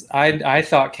this. I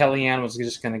thought Kellyanne was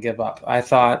just going to give up. I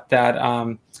thought that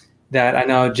I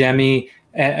know Jemmy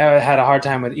had a hard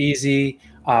time with Easy.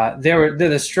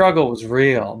 The struggle was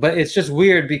real, but it's just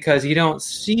weird because you don't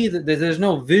see that there's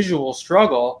no visual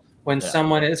struggle. When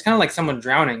someone, it's kind of like someone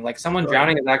drowning. Like someone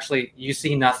drowning is actually, you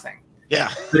see nothing.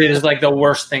 Yeah. But it is like the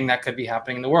worst thing that could be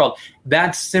happening in the world.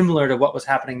 That's similar to what was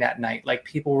happening that night. Like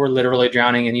people were literally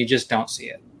drowning and you just don't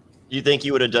see it. You think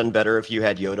you would have done better if you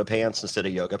had Yoda pants instead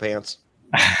of yoga pants?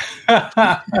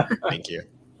 Thank you.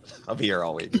 I'll be here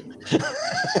all week.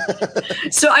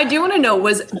 So I do want to know,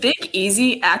 was Big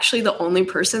Easy actually the only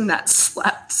person that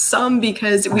slept some?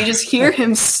 Because we just hear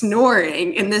him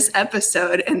snoring in this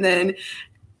episode and then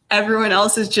everyone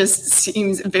else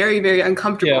seems very, very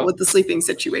uncomfortable with the sleeping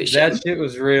situation. That shit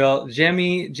was real.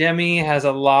 Jemmy has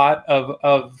a lot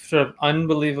of sort of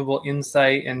unbelievable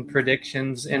insight and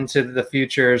predictions into the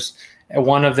futures.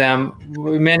 One of them,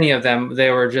 many of them,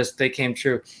 they came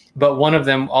true. But one of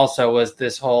them also was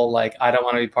this whole, like, I don't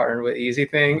want to be partnered with Easy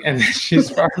thing. And then she's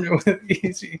partnered with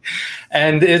Easy.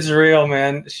 And it's real,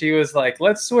 man. She was like,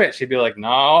 let's switch. She'd be like,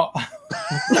 no.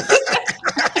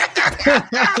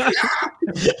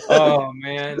 Oh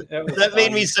man, that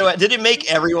made me so. Did it make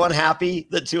everyone happy?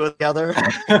 The two together.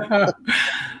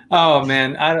 Oh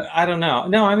man, I don't know.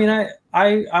 No, I mean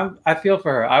I feel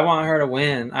for her. I want her to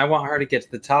win. I want her to get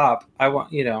to the top. I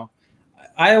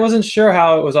wasn't sure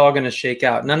how it was all going to shake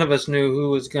out. None of us knew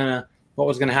what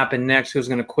was gonna happen next, who was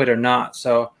gonna quit or not.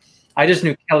 So I just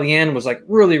knew Kellyanne was like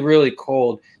really, really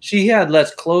cold. She had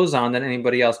less clothes on than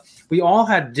anybody else. We all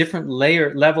had different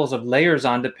levels of layers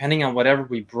on depending on whatever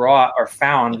we brought or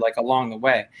found like along the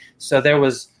way. So there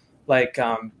was like,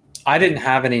 I didn't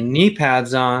have any knee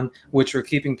pads on, which were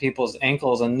keeping people's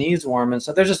ankles and knees warm. And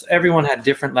so everyone had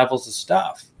different levels of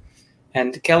stuff.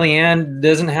 And Kellyanne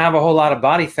doesn't have a whole lot of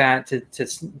body fat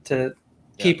to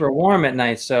keep her warm at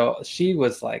night. So she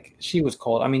was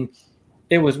cold. I mean,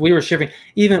 we were shivering.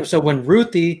 Even so, when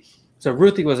Ruthie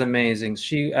was amazing.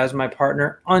 She, as my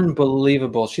partner,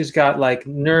 unbelievable. She's got like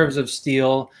nerves of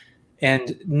steel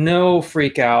and no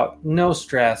freak out, no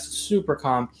stress, super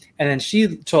calm. And then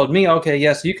she told me, okay,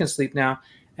 yes, you can sleep now.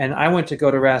 And I went to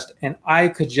go to rest and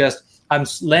I'm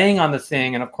laying on the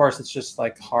thing. And of course it's just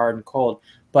like hard and cold,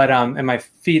 But and my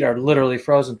feet are literally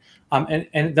frozen.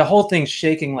 And the whole thing's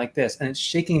shaking like this, and it's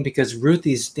shaking because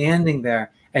Ruthie's standing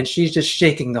there, and she's just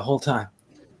shaking the whole time.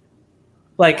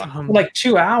 Like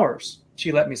 2 hours,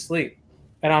 she let me sleep,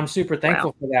 and I'm super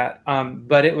thankful for that.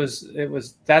 But it was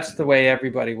that's the way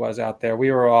everybody was out there.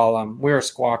 We were all we were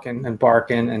squawking and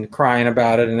barking and crying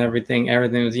about it, and everything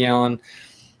was yelling.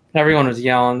 Everyone was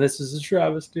yelling, "This is a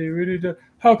travesty!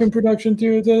 How can production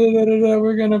do it?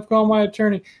 We're gonna call my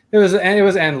attorney." It was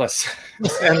endless. It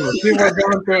was endless. People were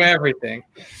going through everything.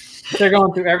 They're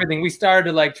going through everything. We started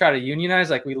to like try to unionize.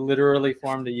 Like we literally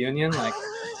formed a union, like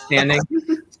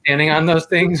standing on those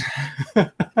things.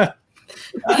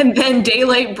 And then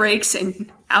daylight breaks, and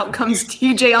out comes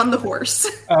TJ on the horse.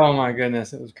 Oh my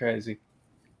goodness, it was crazy.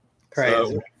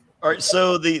 So, all right,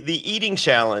 so the eating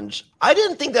challenge, I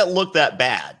didn't think that looked that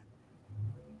bad.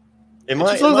 It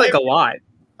looks like a lot.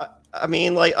 I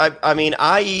mean, like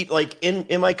I eat like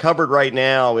in my cupboard right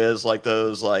now is like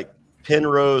those like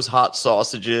Penrose hot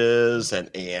sausages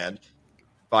and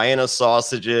Vienna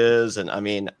sausages, and I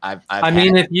mean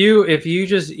if you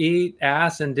just eat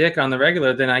ass and dick on the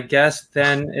regular, then I guess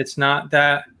it's not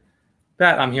that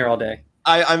bad. I'm here all day.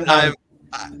 That's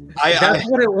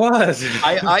what it was.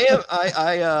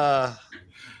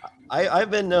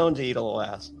 I've been known to eat a little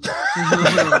ass.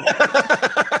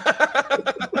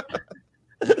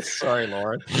 Sorry,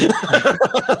 Lauren.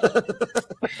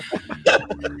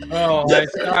 Oh,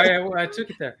 I took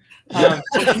it there.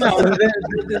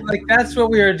 Like that's what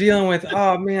we were dealing with.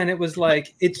 Oh man, it was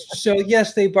like so.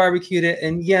 Yes, they barbecued it,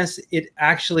 and yes, it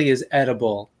actually is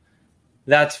edible.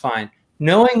 That's fine.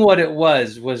 Knowing what it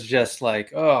was just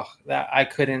like, oh, that I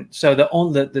couldn't. So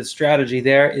the strategy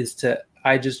there is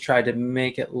I just tried to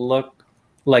make it look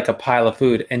like a pile of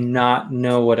food and not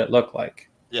know what it looked like.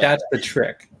 Yeah. That's the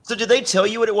trick. So did they tell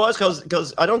you what it was?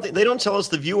 Because I don't think they don't tell us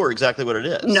the viewer exactly what it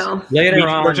is. No. Later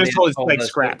on, we're just told it's like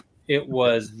scrap. It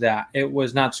was that. It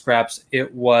was not scraps.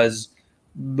 It was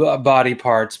body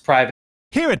parts, private.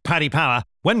 Here at Paddy Power,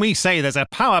 when we say there's a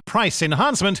power price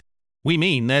enhancement, we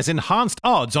mean there's enhanced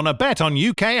odds on a bet on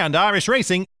UK and Irish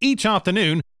racing each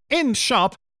afternoon in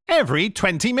shop every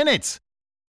 20 minutes.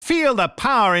 Feel the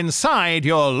power inside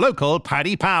your local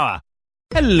Paddy Power.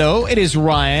 Hello, it is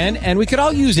Ryan, and we could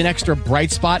all use an extra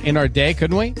bright spot in our day,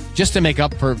 couldn't we? Just to make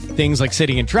up for things like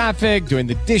sitting in traffic, doing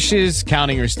the dishes,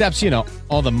 counting your steps,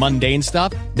 all the mundane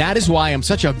stuff. That is why I'm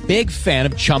such a big fan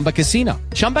of Chumba Casino.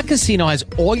 Chumba Casino has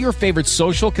all your favorite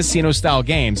social casino-style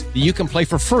games that you can play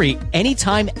for free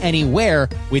anytime, anywhere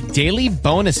with daily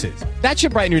bonuses. That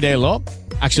should brighten your day a little.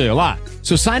 Actually, a lot.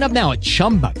 So sign up now at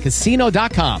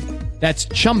ChumbaCasino.com. That's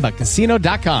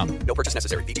ChumbaCasino.com. No purchase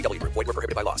necessary. VGW Group. Void where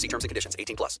prohibited by law. See terms and conditions.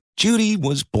 18+. Judy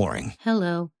was boring.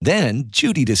 Hello. Then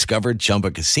Judy discovered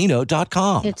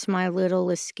ChumbaCasino.com. It's my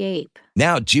little escape.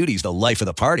 Now Judy's the life of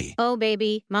the party. Oh,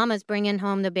 baby, mama's bringing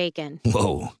home the bacon.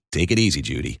 Whoa, take it easy,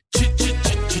 Judy.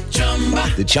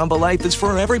 The Chumba life is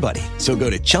for everybody. So go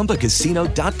to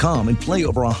ChumbaCasino.com and play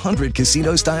over 100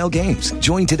 casino-style games.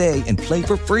 Join today and play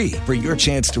for free for your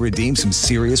chance to redeem some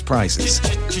serious prizes.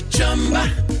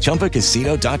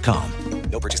 ChumbaCasino.com.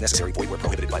 No purchase necessary. Void where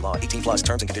prohibited by law. 18+.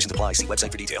 Terms and conditions apply. See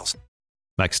website for details.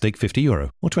 Max stake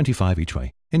 €50 or 25 each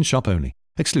way. In shop only.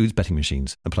 Excludes betting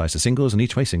machines. Applies to singles and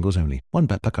each way singles only. One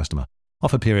bet per customer.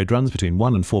 Offer period runs between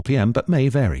 1 and 4 p.m. but may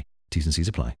vary. T's and C's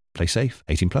apply. Play safe.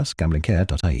 18+.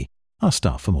 Gamblingcare.ie. Ask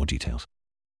staff for more details.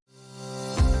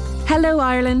 Hello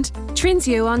Ireland,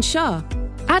 Trinseo on Shaw.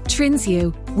 At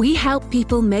Trinseo, we help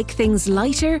people make things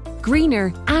lighter,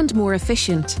 greener and more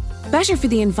efficient. Better for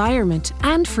the environment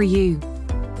and for you.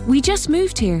 We just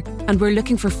moved here and we're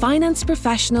looking for finance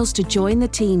professionals to join the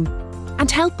team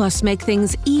and help us make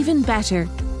things even better.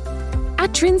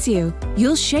 At Trinseo,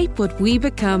 you'll shape what we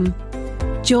become.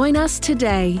 Join us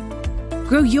today.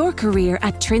 Grow your career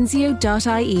at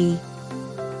trinseo.ie.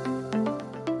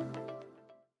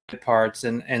 Parts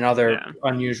and other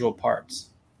unusual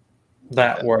parts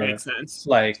that makes sense.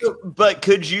 Like, but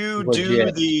could you do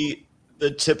the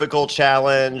typical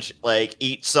challenge, like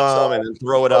eat some and then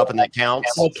throw it up and that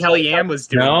counts? Well, Kellyanne was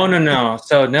doing no.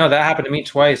 So no, that happened to me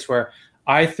twice where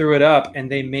I threw it up and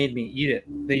they made me eat it.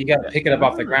 You got to pick it up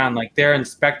off the ground. Like they're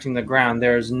inspecting the ground.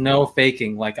 There's no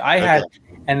faking. Like I had,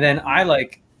 and then I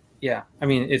yeah, I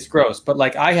mean, it's gross, but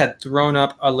like I had thrown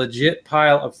up a legit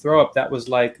pile of throw up that was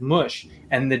like mush.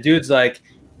 And the dude's like,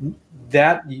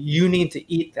 that you need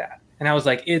to eat that. And I was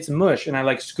like, it's mush. And I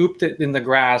like scooped it in the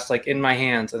grass, like in my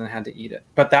hands, and then had to eat it.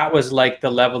 But that was like the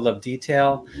level of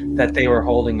detail that they were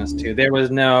holding us to. There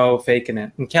was no faking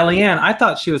it. And Kellyanne, I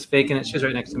thought she was faking it. She was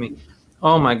right next to me.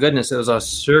 Oh my goodness. It was a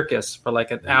circus for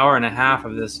like an hour and a half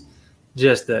of this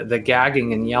just the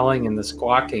gagging and yelling and the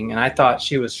squawking. And I thought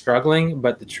she was struggling,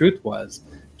 but the truth was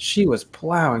she was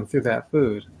plowing through that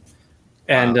food.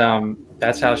 And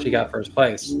that's how she got first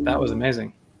place. That was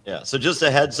amazing. Yeah. So just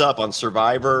a heads up on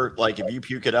Survivor, like if you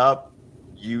puke it up,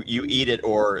 you eat it,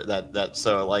 or that.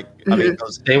 So like, I mean,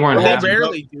 they weren't. They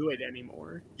rarely do it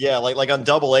anymore. Yeah. Like on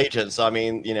Double Agents. I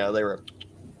mean, you know, they were,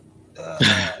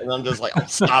 and I'm just like, oh,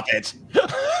 stop it.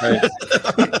 I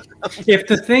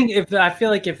feel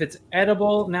like if it's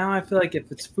edible now, I feel like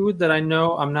if it's food that I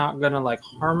know I'm not going to like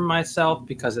harm myself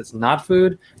because it's not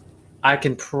food, I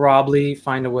can probably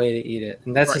find a way to eat it.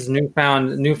 And that's his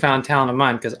newfound talent of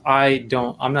mine, because I'm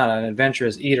not an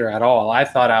adventurous eater at all. I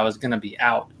thought I was going to be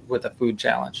out with a food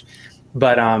challenge,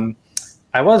 but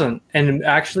I wasn't. And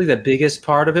actually the biggest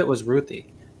part of it was Ruthie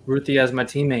as my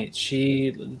teammate.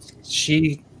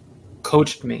 She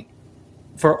coached me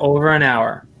for over an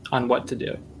hour on what to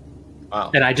do.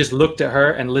 Wow. And I just looked at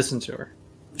her and listened to her.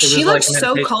 She looks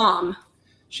so calm.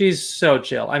 She's so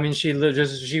chill. I mean, she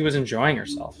was enjoying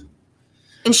herself.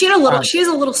 And she has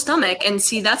a little stomach, and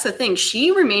see, that's the thing. She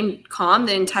remained calm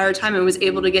the entire time and was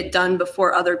able to get done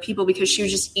before other people because she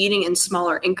was just eating in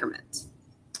smaller increments.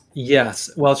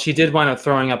 Yes. Well, she did wind up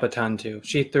throwing up a ton too.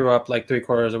 She threw up like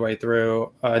 3/4 of the way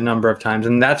through a number of times.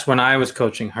 And that's when I was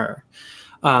coaching her,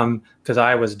 because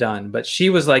I was done. But she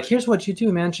was like, here's what you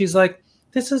do, man. She's like,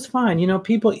 this is fine. You know,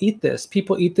 people eat this.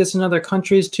 People eat this in other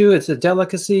countries too. It's a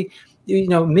delicacy. You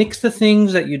know, mix the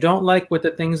things that you don't like with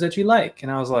the things that you like.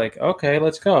 And I was like, okay,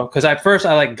 let's go. Because at first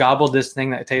I like gobbled this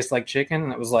thing that tastes like chicken,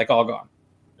 and it was like all gone.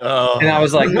 Oh. And I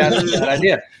was like, that's a bad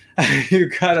idea. You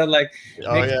gotta like,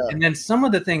 and then some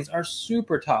of the things are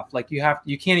super tough. Like you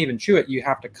can't even chew it. You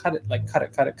have to cut it,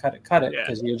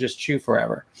 because you'll just chew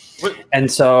forever. And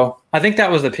so I think that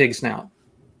was the pig snout.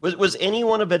 Was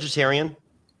anyone a vegetarian?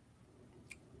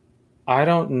 I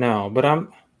don't know, but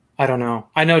I don't know.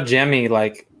 I know Jemmy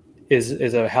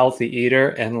is a healthy eater,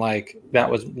 and like that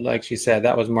was, like she said,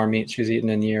 that was more meat she's eaten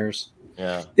in years.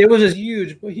 Yeah, it was as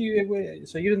huge, so you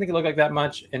didn't think it looked like that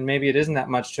much, and maybe it isn't that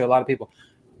much to a lot of people,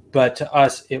 but to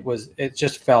us it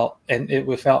just felt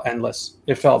endless.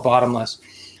 It felt bottomless.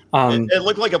 It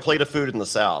looked like a plate of food in the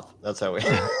South. That's how we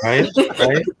right.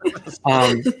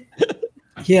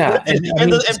 Yeah, and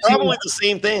probably the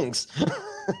same things.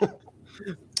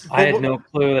 I had no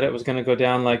clue that it was going to go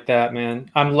down like that,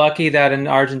 man. I'm lucky that in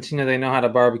Argentina they know how to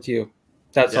barbecue.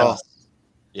 That's all.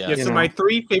 Yeah. So my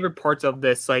three favorite parts of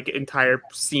this entire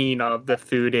scene of the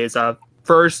food is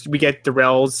first we get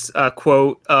Darrell's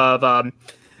quote of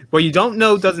 "What you don't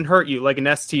know doesn't hurt you," like an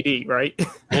STD, right?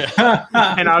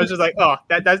 And I was just like, oh,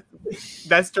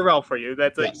 that's Darrell for you.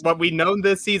 That's like what we know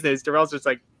this season is Darrell's just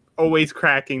like always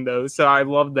cracking those. So I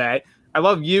love that. I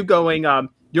love you going.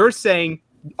 You're saying.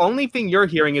 Only thing you're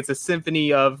hearing is a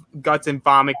symphony of guts and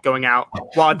vomit going out,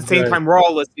 while at the same time we're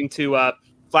all listening to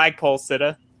Flagpole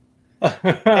Sitta.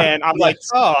 And I'm like,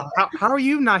 oh, how are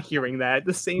you not hearing that at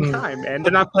the same time? And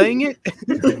they're not playing it?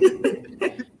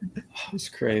 It's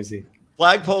crazy.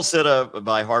 Flagpole Sitta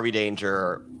by Harvey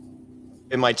Danger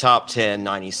in my top 10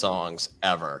 90 songs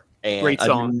ever. And great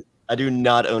song. I do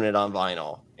not own it on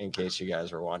vinyl, in case you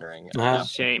guys were wondering.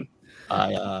 Shame.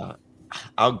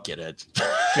 I'll get it.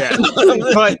 Yeah,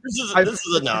 but this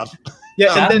is enough.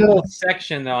 Yeah, and then little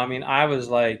section though. I mean, I was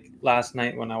like last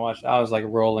night when I watched, I was like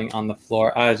rolling on the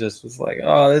floor. I just was like,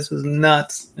 oh, this was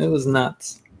nuts. It was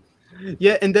nuts.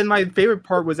 Yeah, and then my favorite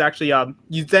part was actually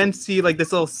you then see like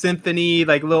this little symphony,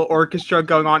 like little orchestra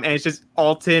going on, and it's just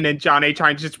Alton and John A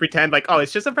trying to just pretend like, oh,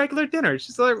 it's just a regular dinner. It's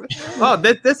just like, oh,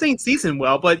 this ain't seasoned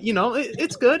well, but you know,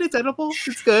 it's good. It's edible.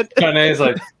 It's good. John A is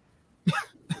like.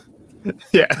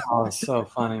 Yeah. Oh, it's so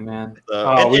funny, man.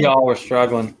 We all were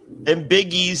struggling. And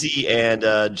Big Easy and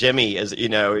Jimmy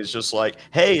is just like,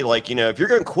 hey, like, if you're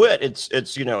gonna quit, it's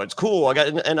it's cool.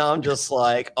 And I'm just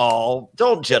like, oh,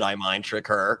 don't Jedi mind trick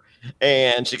her.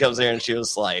 And she comes there and she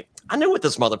was like, I know what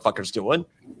this motherfucker's doing.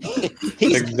 He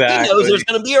knows there's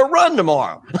gonna be a run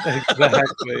tomorrow.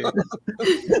 Exactly.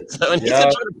 So when he's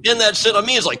trying to pin that shit on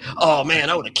me, it's like, oh man,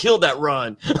 I would have killed that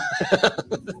run.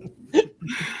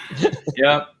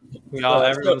 Yep.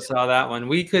 Everyone saw that one.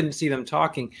 We couldn't see them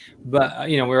talking, but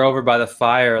we were over by the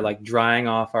fire, like drying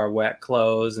off our wet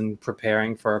clothes and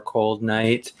preparing for a cold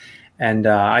night. And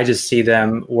I just see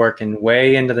them working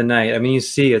way into the night. I mean, you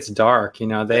see, it's dark.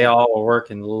 They all were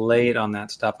working late on that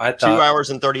stuff. I thought 2 hours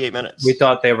and 38 minutes. We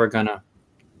thought they were gonna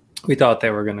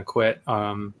quit.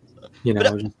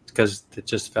 Because it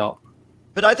just felt.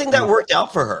 But I think that worked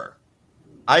out for her.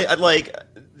 I like.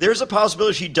 There's a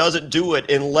possibility she doesn't do it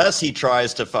unless he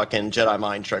tries to fucking Jedi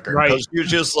mind trick her. Right. Because you're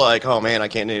just like, oh man, I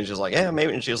can't do it. She's like, yeah,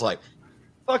 maybe. And she's like,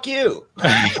 fuck you.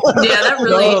 Yeah,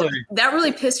 that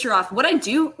really pissed her off. What I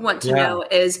do want to know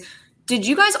is, did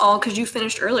you guys all, because you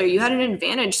finished earlier, you had an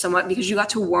advantage somewhat because you got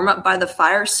to warm up by the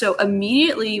fire. So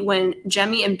immediately when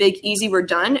Jemmy and Big Easy were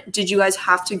done, did you guys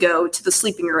have to go to the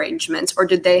sleeping arrangements, or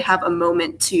did they have a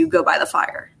moment to go by the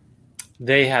fire?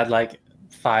 They had like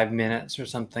 5 minutes or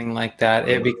something like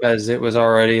that, because it was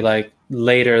already like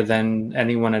later than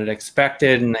anyone had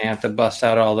expected, and they have to bust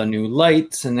out all the new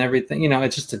lights and everything.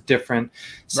 It's just a different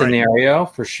scenario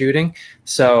for shooting.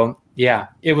 So yeah,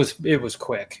 it was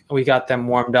quick. We got them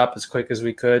warmed up as quick as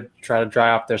we could, try to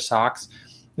dry off their socks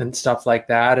and stuff like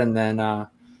that, and then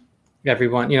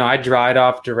everyone, I dried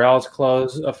off Darrell's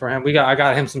clothes for him. I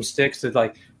got him some sticks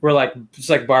to we're like just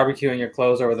like barbecuing your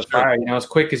clothes over the fire, as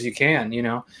quick as you can,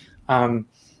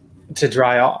 to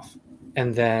dry off.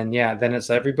 And then then it's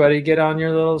everybody get on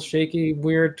your little shaky,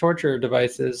 weird torture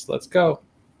devices. Let's go.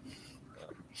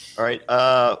 All right.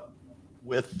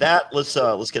 With that,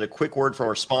 let's get a quick word from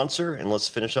our sponsor, and let's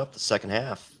finish up the second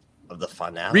half of the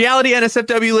finale. Reality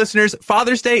NSFW listeners,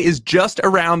 Father's Day is just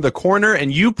around the corner,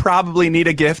 and you probably need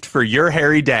a gift for your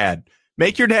hairy dad.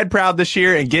 Make your dad proud this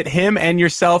year and get him and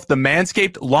yourself the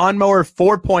Manscaped Lawnmower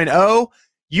 4.0.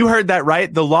 You heard that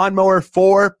right, the Lawnmower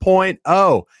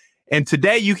 4.0. And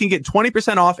today you can get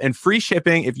 20% off and free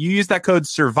shipping if you use that code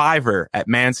SURVIVOR at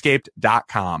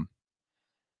manscaped.com.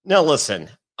 Now listen,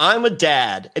 I'm a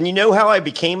dad, and you know how I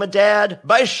became a dad?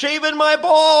 By shaving my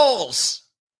balls.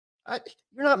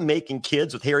 You're not making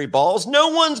kids with hairy balls. No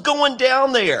one's going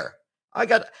down there. I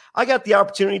got the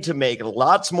opportunity to make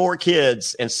lots more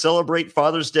kids and celebrate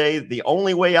Father's Day the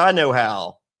only way I know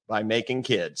how, by making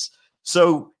kids.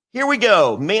 So here we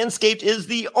go. Manscaped is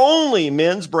the only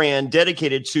men's brand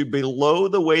dedicated to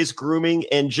below-the-waist grooming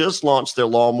and just launched their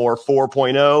Lawnmower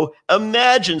 4.0.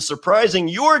 Imagine surprising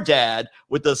your dad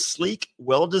with a sleek,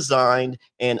 well-designed,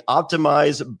 and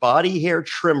optimized body hair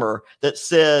trimmer that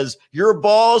says, "Your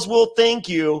balls will thank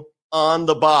you" on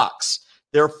the box.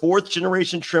 Their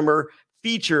fourth-generation trimmer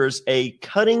features a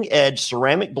cutting-edge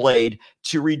ceramic blade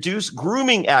to reduce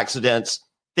grooming accidents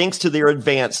thanks to their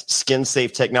advanced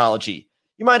skin-safe technology.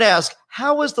 You might ask,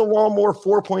 how is the Lawnmower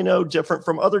 4.0 different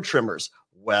from other trimmers?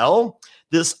 Well,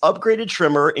 this upgraded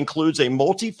trimmer includes a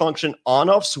multifunction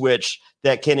on-off switch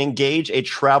that can engage a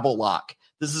travel lock.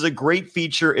 This is a great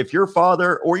feature if your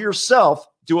father or yourself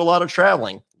do a lot of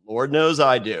traveling. Lord knows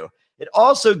I do. It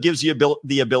also gives you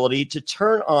the ability to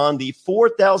turn on the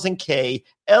 4000K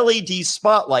LED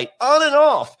spotlight on and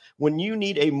off when you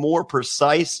need a more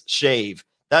precise shave.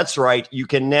 That's right, you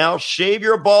can now shave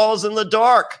your balls in the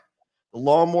dark. The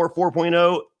Lawnmower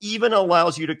 4.0 even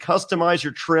allows you to customize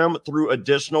your trim through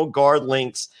additional guard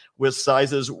links with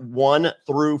sizes 1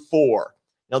 through 4.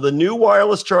 Now, the new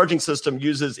wireless charging system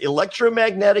uses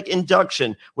electromagnetic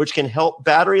induction, which can help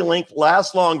battery length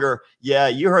last longer. Yeah,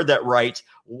 you heard that right.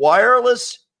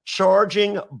 Wireless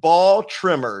charging ball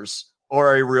trimmers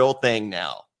are a real thing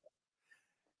now.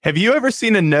 Have you ever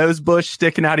seen a nose bush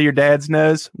sticking out of your dad's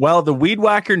nose? Well, the Weed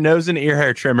Whacker Nose and Ear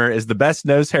Hair Trimmer is the best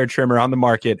nose hair trimmer on the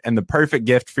market and the perfect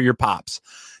gift for your pops.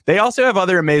 They also have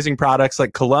other amazing products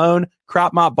like cologne,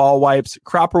 Crop Mop ball wipes,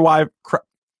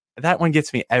 that one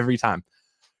gets me every time.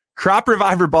 Crop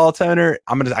Reviver ball toner.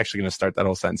 I'm actually going to start that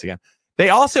whole sentence again. They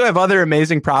also have other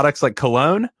amazing products like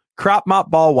cologne, Crop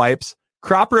Mop ball wipes,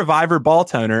 Crop Reviver ball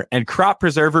toner, and Crop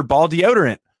Preserver ball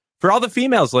deodorant. For all the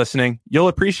females listening, you'll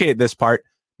appreciate this part.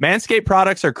 Manscaped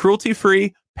products are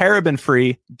cruelty-free,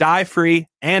 paraben-free, dye-free,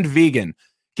 and vegan.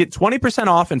 Get 20%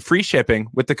 off and free shipping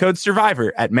with the code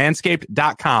SURVIVOR at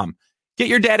manscaped.com. Get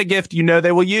your dad a gift you know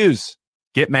they will use.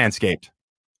 Get Manscaped.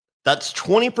 That's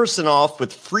 20% off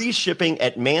with free shipping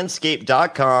at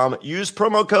manscaped.com. Use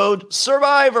promo code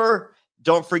SURVIVOR.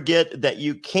 Don't forget that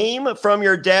you came from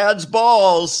your dad's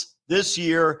balls this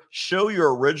year. Show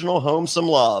your original home some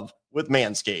love with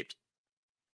Manscaped.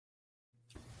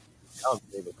 I'll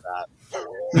give it that.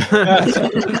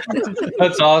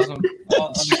 That's awesome.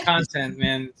 The content,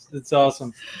 man. It's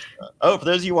awesome. For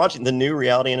those of you watching, the new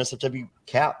Reality NSFW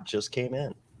cap just came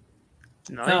in.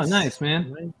 Nice. Oh, nice,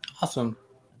 man. Awesome.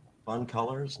 Fun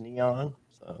colors, neon.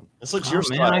 So this looks your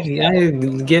style. I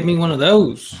get me one of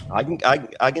those. I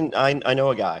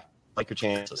know a guy. Like your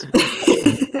chances.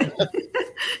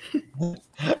 All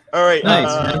right.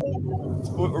 Nice.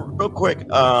 Real quick.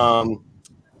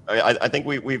 I think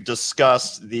we've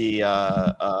discussed the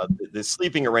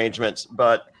sleeping arrangements,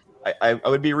 but I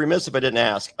would be remiss if I didn't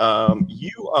ask.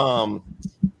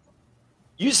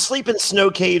 You sleep in snow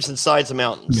caves inside the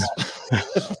mountains. Yeah.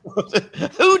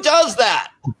 Who does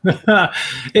that?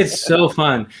 It's so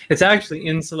fun. It's actually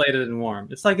insulated and warm.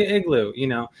 It's like an igloo, you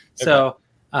know. Okay. So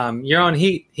your own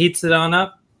heats it on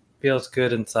up, Feels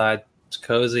good inside. It's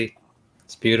cozy.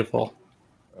 It's beautiful.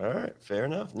 All right, fair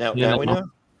enough. Now You know. we know.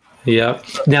 Yep.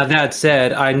 Now that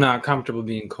said, I'm not comfortable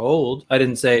being cold. I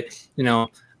didn't say,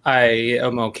 I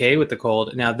am okay with the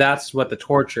cold. Now that's what the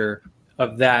torture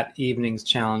of that evening's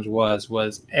challenge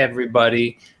was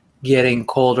everybody getting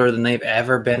colder than they've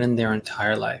ever been in their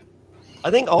entire life.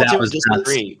 I think That Altia would was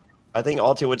disagree. I think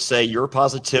Altia would say your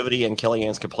positivity and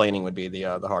Kellyanne's complaining would be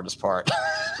the hardest part.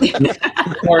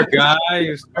 Poor guy,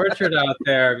 he's tortured out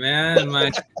there,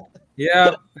 man.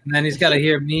 Yeah, and then he's got to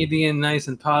hear me being nice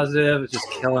and positive. It's just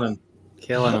killing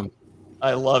him.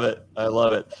 I love it.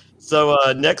 So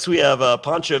next we have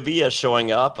Pancho Villa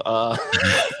showing up.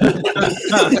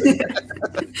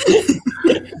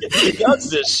 He does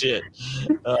this shit.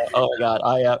 Oh my God,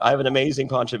 I have an amazing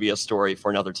Pancho Villa story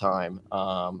for another time.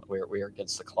 We're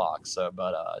against the clock. So,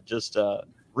 but just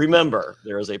remember,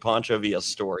 there is a Pancho Villa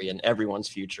story in everyone's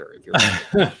future. If you're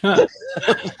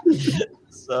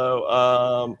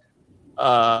so,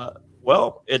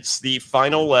 well, it's the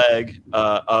final leg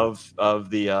of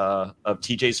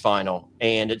TJ's final,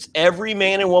 and it's every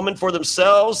man and woman for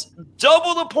themselves,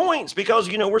 double the points, because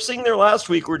we're sitting there last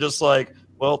week, we're just like,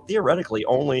 well, theoretically,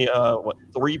 only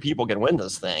 3 people can win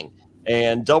this thing,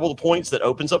 and double the points that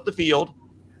opens up the field.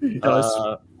 And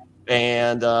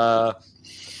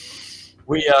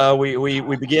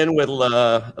we begin with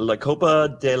La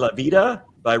Copa de la Vida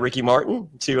by Ricky Martin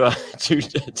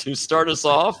to start us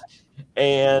off.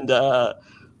 And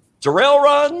Darrell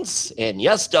runs and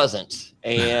Yes doesn't.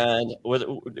 And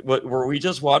were we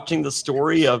just watching the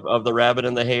story of the rabbit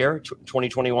and the hare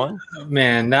 2021?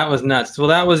 Man, that was nuts. Well,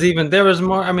 there was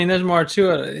more. I mean, there's more to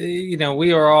it.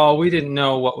 We didn't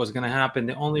know what was going to happen.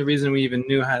 The only reason we even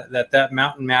knew that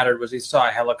mountain mattered was we saw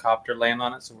a helicopter land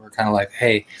on it. So we're kind of like,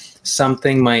 hey,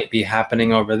 something might be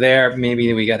happening over there.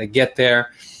 Maybe we got to get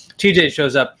there. TJ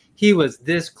shows up. He was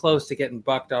this close to getting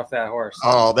bucked off that horse.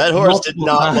 Oh, that horse did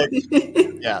not look.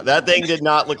 Yeah, that thing did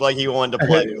not look like he wanted to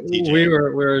play with TJ. We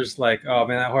were just like, oh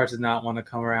man, that horse did not want to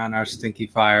come around our stinky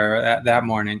fire that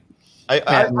morning. I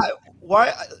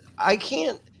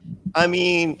can't. I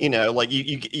mean, like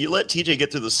you let TJ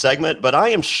get through the segment, but I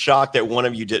am shocked that one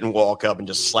of you didn't walk up and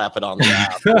just slap it on the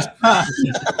lap.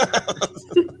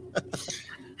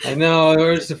 I know,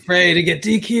 we're just afraid to get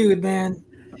DQ'd, man.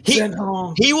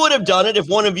 He would have done it if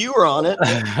one of you were on it.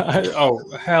 Oh,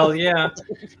 hell yeah.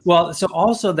 Well, so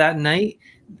also that night,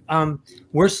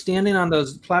 we're standing on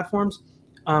those platforms.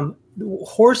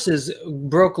 Horses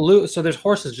broke loose. So there's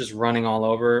horses just running all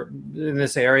over in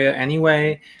this area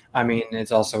anyway. I mean,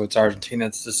 it's Argentina.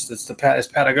 It's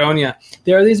Patagonia.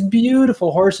 There are these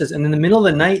beautiful horses. And in the middle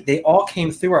of the night, they all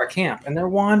came through our camp and they're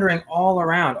wandering all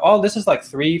around. This is like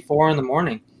 3-4 in the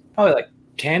morning, probably like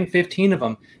 10, 15 of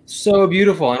them. So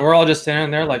beautiful. And we're all just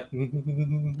standing there like,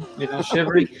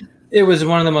 shivering. It was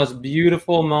one of the most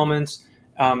beautiful moments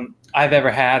I've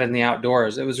ever had in the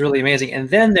outdoors. It was really amazing. And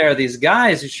then there are these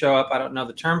guys who show up. I don't know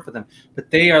the term for them, but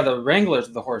they are the wranglers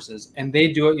of the horses. And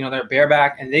they do it, they're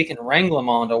bareback and they can wrangle them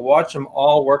all. And to watch them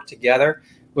all work together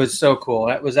was so cool.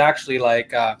 It was actually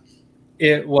like,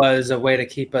 it was a way to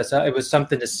keep us up. It was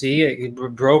something to see. It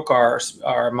broke our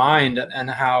mind and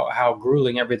how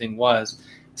grueling everything was.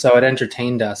 So it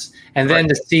entertained us. And then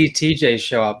to see TJ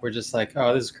show up, we're just like,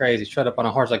 oh, this is crazy. Showed up on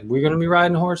a horse. Like, we're going to be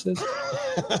riding horses?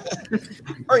 All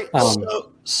right.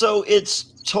 So it's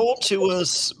told to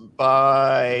us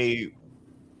by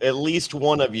at least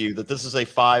one of you that this is a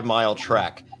 5-mile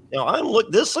trek. Now,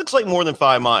 this looks like more than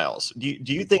 5 miles. Do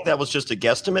you think that was just a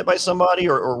guesstimate by somebody,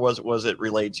 or was it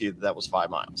relayed to you that was 5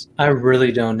 miles? I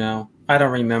really don't know. I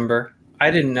don't remember. I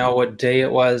didn't know what day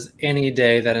it was any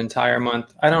day that entire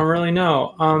month. I don't really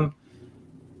know.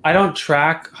 I don't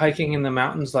track hiking in the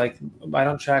mountains. I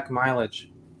don't track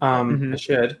mileage. I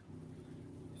should,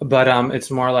 but it's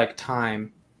more like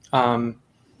time. I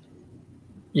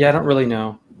don't really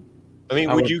know. I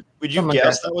mean, would you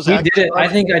guess that was? We did it. I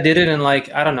think I did it in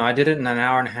I did it in an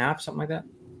hour and a half, something like that.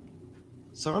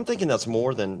 So I'm thinking that's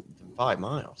more than 5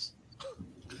 miles.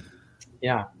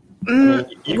 Yeah. Because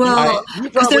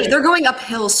they're going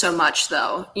uphill so much,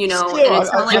 though, and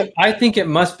it's not like. I think it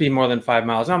must be more than 5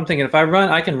 miles. I'm thinking if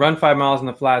I can run 5 miles in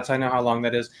the flats. I know how long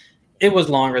that is. It was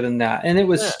longer than that, and it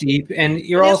was steep, and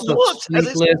you're also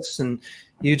sleepless, and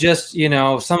you just,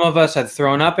 some of us had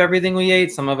thrown up everything we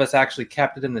ate. Some of us actually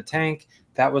kept it in the tank.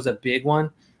 That was a big one.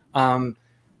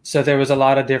 So there was a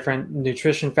lot of different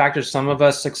nutrition factors. Some of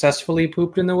us successfully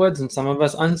pooped in the woods, and some of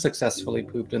us unsuccessfully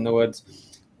pooped in the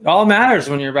woods. It all matters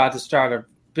when you're about to start a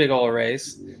big old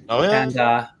race. Oh, yeah. And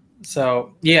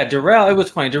Darrell, it was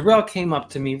funny. Darrell came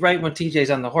up to me right when TJ's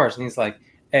on the horse, and he's like,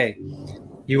 hey,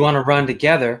 you want to run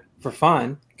together for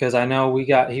fun? because I know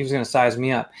he was going to size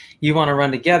me up. You want to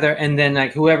run together, and then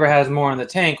like whoever has more in the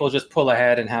tank will just pull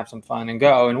ahead and have some fun and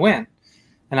go and win.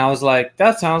 And I was like,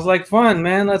 that sounds like fun,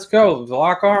 man. Let's go.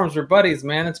 Lock arms. We're buddies,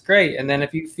 man. It's great. And then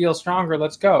if you feel stronger,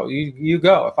 let's go. You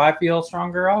go. If I feel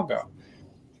stronger, I'll go.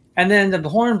 And then the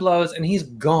horn blows, and he's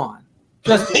gone.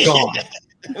 Just gone.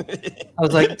 I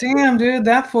was like, damn, dude,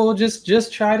 that fool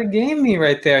just tried to game me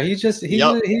right there. He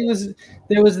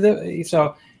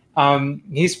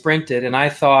sprinted, and I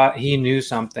thought he knew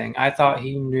something. I thought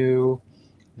he knew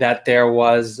that there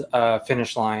was a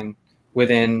finish line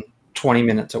within 20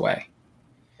 minutes away.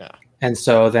 Yeah. And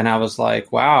so then I was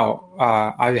like,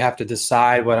 wow, I have to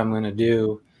decide what I'm going to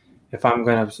do. If I'm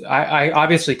going to, I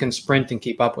obviously can sprint and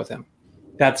keep up with him.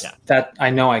 That I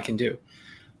know I can do.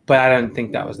 But I didn't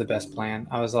think that was the best plan.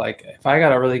 I was like, if I got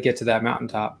to really get to that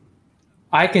mountaintop,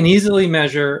 I can easily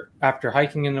measure after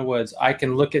hiking in the woods. I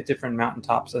can look at different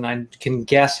mountaintops and I can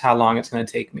guess how long it's going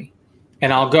to take me.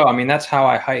 And I'll go. I mean, that's how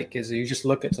I hike is you just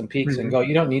look at some peaks and go.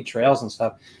 You don't need trails and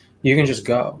stuff. You can just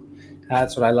go.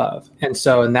 That's what I love. And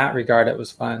so in that regard, it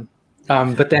was fun.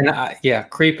 But then,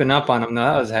 creeping up on them,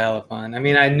 that was hella fun. I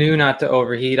mean, I knew not to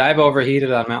overheat. I've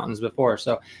overheated on mountains before,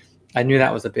 so I knew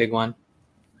that was a big one.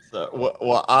 So,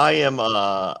 well, I am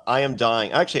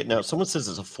dying. Actually, no. Someone says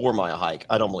it's a 4-mile hike.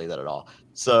 I don't believe that at all.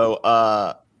 So,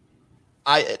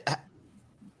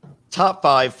 top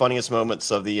 5 funniest moments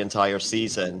of the entire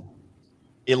season: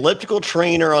 elliptical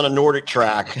trainer on a Nordic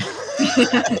track, coming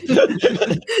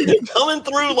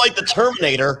through like the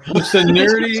Terminator. It's a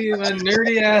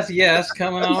nerdy ass yes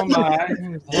coming on by.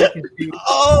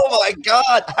 Oh my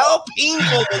God! How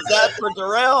painful was that for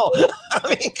Darrell? I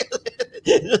mean,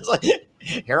 it's like,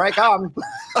 here I come.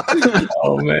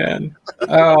 Oh man!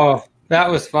 Oh, that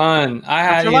was fun. I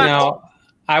had,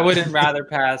 I wouldn't rather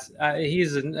pass. I'd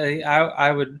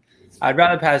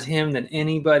rather pass him than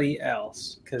anybody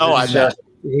else.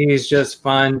 He's just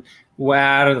fun.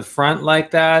 Out of the front like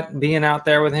that, being out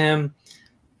there with him,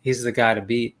 he's the guy to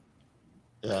beat.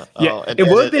 Yeah. It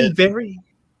would have been very.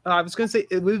 I was going to say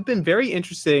it would have been very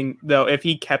interesting though if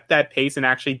he kept that pace and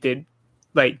actually did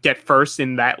like get first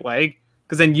in that leg,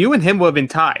 because then you and him would have been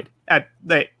tied in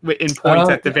points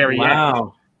at the very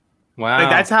end. Wow. Like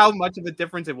that's how much of a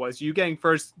difference it was. You getting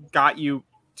first got you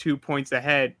 2 points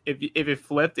ahead. If it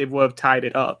flipped, it would have tied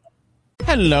it up.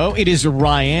 Hello, it is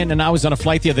Ryan, and I was on a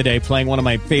flight the other day playing one of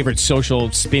my favorite social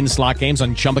spin slot games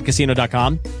on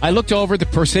ChumbaCasino.com. I looked over at the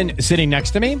person sitting next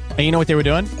to me, and you know what they were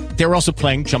doing? They were also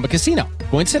playing Chumba Casino.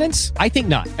 Coincidence? I think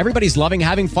not. Everybody's loving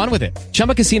having fun with it.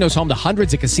 Chumba Casino is home to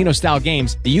hundreds of casino-style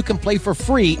games that you can play for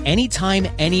free anytime,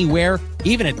 anywhere,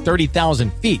 even at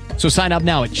 30,000 feet. So sign up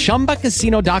now at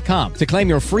ChumbaCasino.com to claim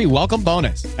your free welcome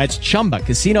bonus. That's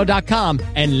ChumbaCasino.com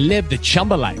and live the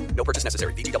Chumba life. No purchase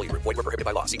necessary. VGW. Void where prohibited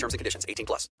by law. See terms and conditions.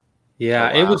 18+.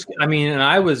 Yeah, Oh, wow. It was. I mean, and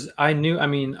I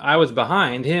was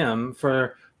behind him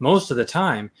for most of the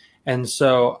time, and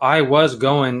so I was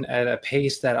going at a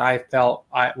pace that I felt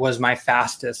was my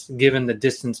fastest given the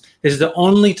distance. This is the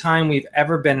only time we've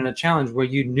ever been in a challenge where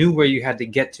you knew where you had to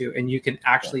get to and you can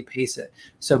actually pace it.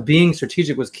 So being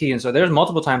strategic was key. And so there's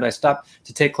multiple times I stopped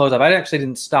to take clothes off. I actually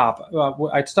didn't stop.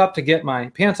 I stopped to get my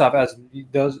pants off as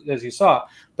you saw.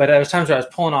 But there was times where I was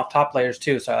pulling off top layers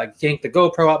too. So I yanked the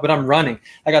GoPro up, but I'm running.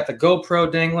 I got the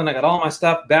GoPro dangling. I got all my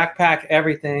stuff, backpack,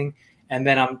 everything. And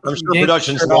then I'm sure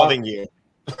production's loving you.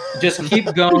 Just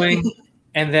keep going.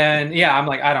 And then, I'm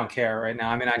like, I don't care right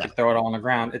now. I mean, I could throw it all on the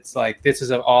ground. It's like, this is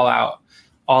an all out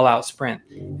sprint.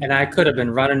 And I could have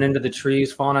been running into the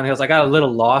trees, falling on hills. I got a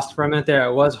little lost for a minute there.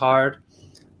 It was hard.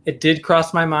 It did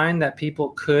cross my mind that people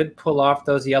could pull off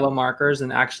those yellow markers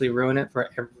and actually ruin it for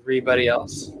everybody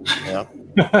else. Yeah.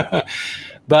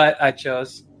 But I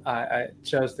chose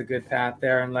the good path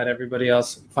there and let everybody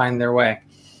else find their way.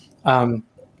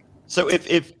 So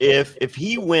if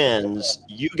he wins,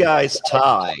 you guys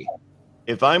tie.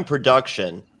 If I'm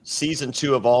production, season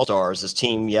 2 of All Stars is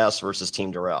Team Yes versus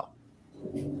Team Darrell.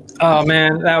 Oh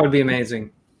man, that would be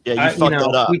amazing. Yeah, you fucked that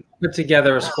up. We put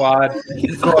together a squad,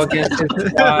 go against his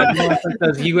squad.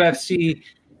 Those UFC,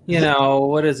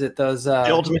 what is it? Those the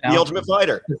Ultimate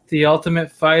Fighter. The Ultimate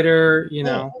Fighter,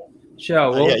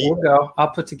 show. We'll go. I'll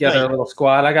put together a little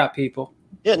squad. I got people.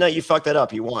 Yeah, no, you fucked that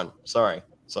up. You won. Sorry.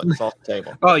 So it's off the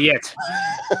table. Oh, yeah.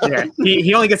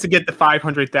 He only gets to get the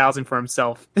 500,000 for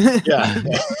himself. Yeah,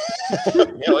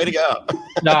 way to go.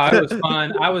 No, it was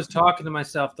fun. I was talking to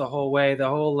myself the whole way, the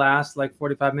whole last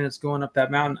 45 minutes going up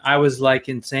that mountain. I was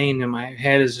insane and my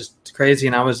head is just crazy.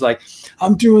 And I was like,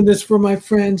 I'm doing this for my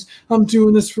friends. I'm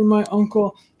doing this for my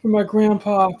uncle, for my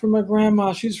grandpa, for my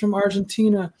grandma. She's from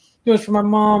Argentina. do it for my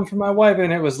mom, for my wife.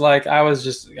 And it was like, I was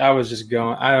just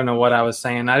going, I don't know what I was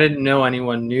saying. I didn't know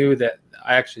anyone knew that.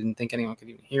 I actually didn't think anyone could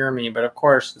even hear me, but of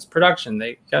course it's production.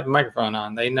 They got the microphone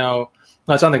on, they know,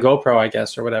 well, it's on the GoPro, I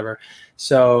guess, or whatever.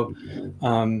 So,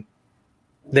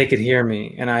 they could hear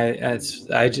me. And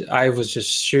I was just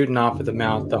shooting off at the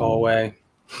mouth the whole way.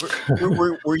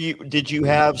 Did you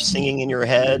have Singing in Your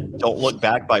Head, Don't Look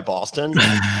Back by Boston?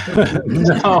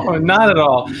 No, not at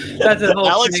all. That's the whole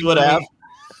Alex thing. would have.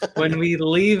 When we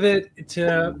leave it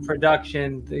to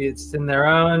production, it's in their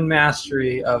own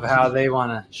mastery of how they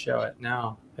want to show it.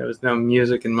 No, there was no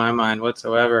music in my mind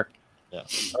whatsoever. Yeah.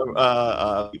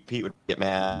 Pete would get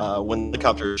mad when the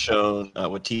copter was shown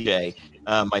with TJ.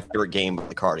 My favorite game of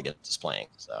the Cardigans is playing.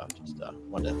 So just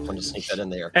wanted to sneak that in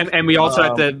there. And we also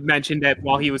have to mention that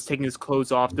while he was taking his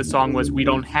clothes off, the song was "We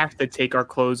Don't Have to Take Our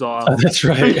Clothes Off." Oh, that's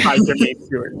right. By Jermaine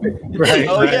Stewart. Right.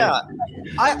 Oh right. yeah.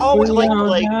 I always We like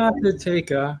don't have to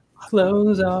take our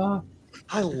clothes off.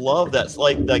 I love that.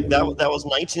 Like that was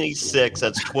 1986.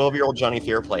 That's 12-year-old Johnny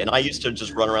Fairplay, and I used to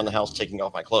just run around the house taking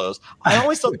off my clothes. I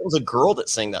always thought it was a girl that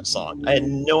sang that song. I had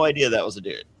no idea that was a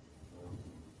dude.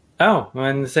 Oh,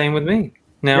 and the same with me.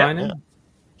 Now I know.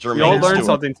 Yeah. We all learned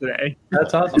something today.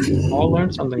 That's awesome. All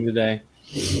learned something today.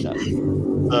 So,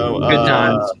 good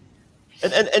times.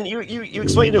 And you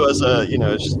explained to us,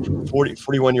 just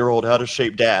 41-year-old out of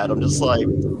shape dad. I'm just like,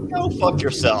 go fuck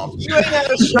yourself. You ain't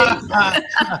out of shape.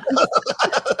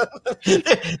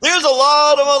 There's a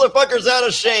lot of motherfuckers out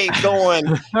of shape going.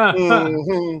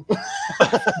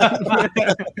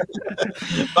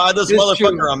 Buy this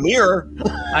motherfucker a mirror.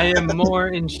 I am more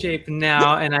in shape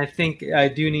now, and I think I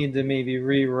do need to maybe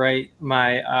rewrite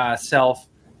my self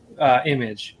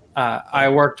image. I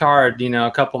worked hard,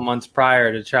 a couple months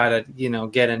prior to try to,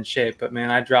 get in shape. But man,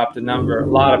 I dropped a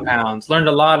lot of pounds, learned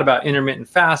a lot about intermittent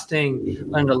fasting,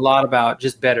 learned a lot about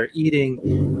just better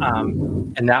eating.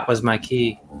 And that was my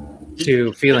key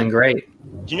to feeling great.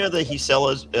 Do you know that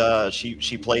Gisela,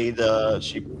 she played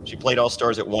All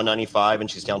Stars at 195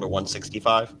 and she's down to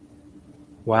 165?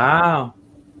 Wow.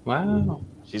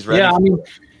 She's ready. Yeah, I mean,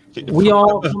 we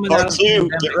all coming Part two,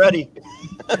 get ready.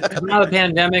 Coming out of the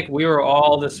pandemic, we were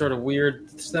all this sort of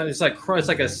weird stuff. It's like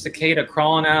a cicada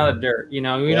crawling out of the dirt. We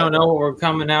don't know what we're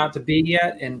coming out to be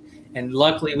yet. And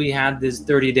luckily we had this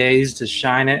 30 days to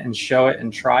shine it and show it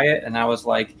and try it. And I was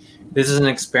like, this is an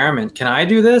experiment. Can I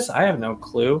do this? I have no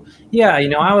clue. Yeah,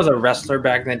 I was a wrestler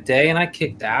back in the day and I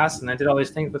kicked ass and I did all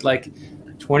these things. But like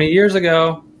 20 years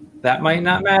ago, that might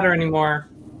not matter anymore.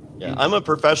 Yeah, I'm a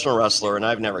professional wrestler and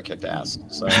I've never kicked ass,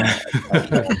 so I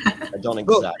don't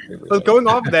exactly. Well, going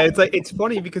off of that, it's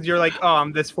funny because you're like,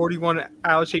 I'm this 41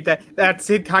 out of shape. That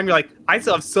same time you're like, I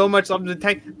still have so much left in the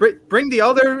tank. Bring the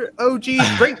other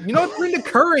OGs. Bring the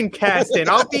current cast in.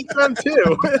 I'll beat them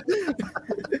too.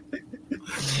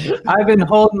 I've been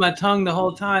holding my tongue the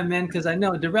whole time, man, because I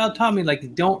know Darrell taught me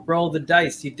don't roll the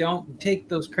dice. You don't take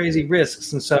those crazy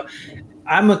risks, and so.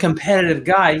 I'm a competitive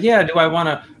guy. Yeah. Do I want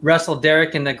to wrestle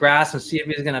Derek in the grass and see if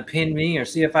he's going to pin me or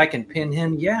see if I can pin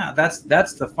him? Yeah, that's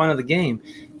the fun of the game.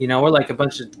 We're like a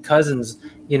bunch of cousins,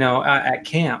 at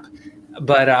camp.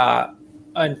 But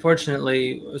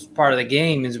unfortunately, as part of the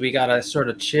game is we got to sort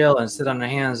of chill and sit on our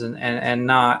hands and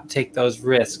not take those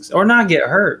risks or not get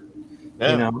hurt.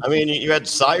 Yeah. I mean, you had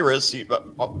Cyrus,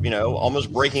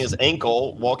 almost breaking his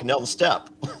ankle walking down the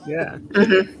step. Yeah.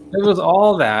 There was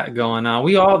all that going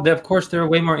on. Of course, there are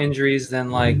way more injuries than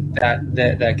like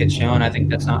that get shown. I think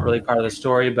that's not really part of the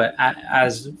story. But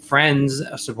as friends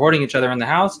supporting each other in the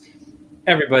house,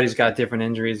 everybody's got different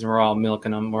injuries and we're all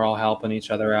milking them. We're all helping each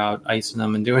other out, icing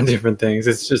them and doing different things.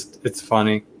 It's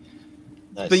funny.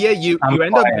 Nice. But yeah, you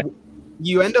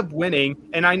end up winning.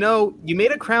 And I know you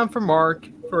made a crown for Mark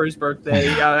for his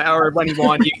birthday, or when he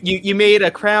won. You made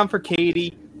a crown for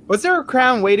Katie. Was there a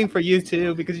crown waiting for you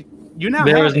too? Because you now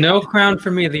there was no crown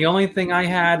for me. The only thing I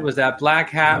had was that black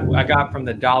hat I got from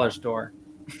the dollar store.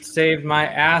 Saved my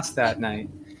ass that night,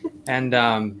 and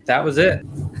that was it.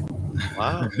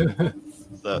 Wow.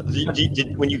 So,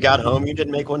 when you got home, you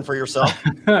didn't make one for yourself?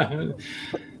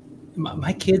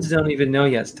 My kids don't even know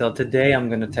yet. Still today, I'm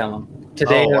going to tell them.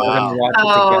 Today, we're going to watch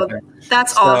it together.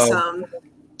 That's awesome.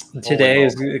 Today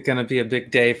is going to be a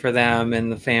big day for them and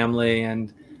the family,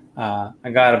 and I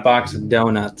got a box of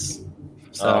donuts.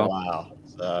 So wow!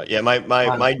 So yeah, my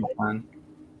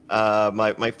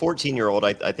 14-year-old,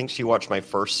 I think she watched my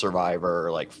first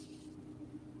Survivor like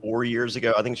 4 years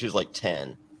ago. I think she was like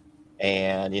 10,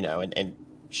 and and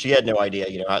she had no idea,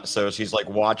 so she's like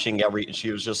watching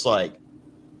she was just like,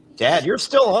 "Dad, you're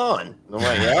still on." And I'm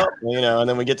like, "Yeah," and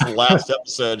then we get to the last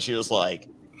episode, she was like,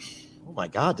 oh my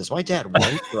God, does my dad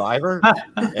win Driver?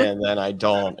 And then I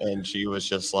don't. And she was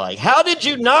just like, how did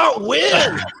you not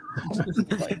win?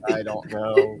 Like, I don't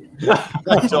know.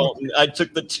 I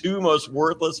took the two most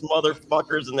worthless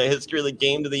motherfuckers in the history of the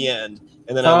game to the end.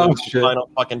 And then I lose the final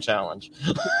fucking challenge.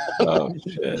 Oh,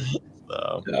 shit.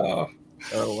 So,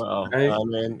 oh well. Right. I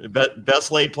mean,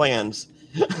 best laid plans.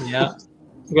 Yeah.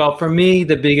 Well, for me,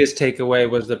 the biggest takeaway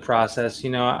was the process.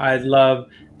 I love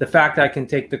the fact I can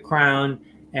take the crown,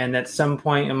 and at some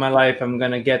point in my life, I'm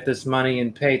going to get this money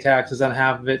and pay taxes on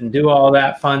half of it and do all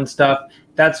that fun stuff.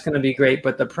 That's going to be great.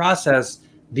 But the process,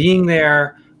 being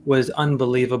there was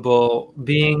unbelievable.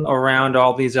 Being around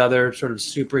all these other sort of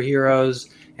superheroes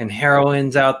and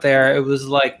heroines out there, it was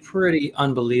like pretty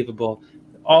unbelievable.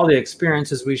 All the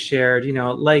experiences we shared,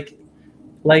 like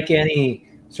any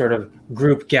sort of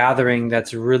group gathering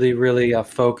that's really, really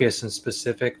focused and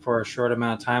specific for a short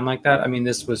amount of time like that. I mean,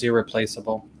 this was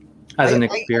irreplaceable as an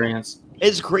experience.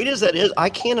 As great as that is, I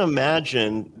can't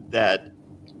imagine that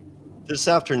this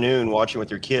afternoon watching with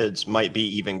your kids might be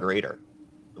even greater.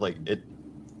 Like it.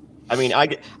 I mean, I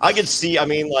could see. I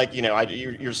mean, like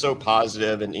you're so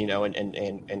positive, and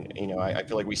and I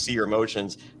feel like we see your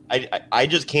emotions. I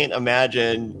just can't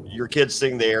imagine your kids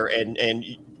sitting there and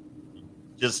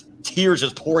just tears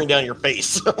just pouring down your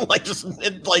face, like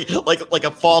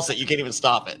a faucet. You can't even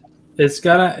stop it. It's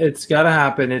gotta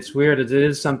happen. It's weird. It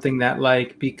is something that,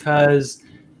 like, because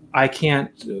I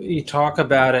can't talk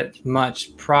about it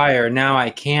much prior. Now I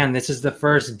can. This is the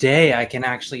first day I can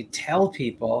actually tell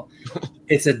people.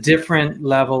 It's a different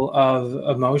level of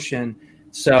emotion.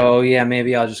 So yeah,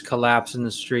 maybe I'll just collapse in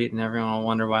the street and everyone will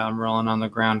wonder why I'm rolling on the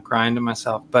ground crying to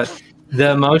myself. But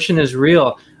the emotion is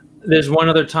real. There's one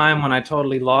other time when I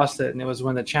totally lost it, and it was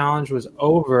when the challenge was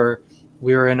over.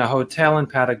 We were in a hotel in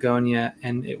Patagonia,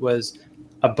 and it was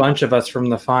a bunch of us from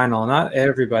the final. Not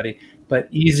everybody, but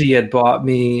Easy had bought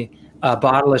me a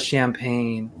bottle of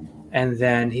champagne, and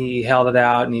then he held it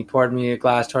out and he poured me a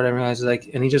glass toward everyone. I was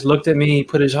like, and he just looked at me, he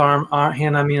put his hand on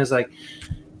me, and was like,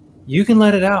 "You can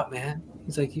let it out, man."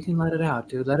 He's like, "You can let it out,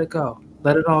 dude. Let it go.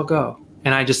 Let it all go."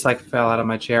 And I just fell out of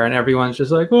my chair, and everyone's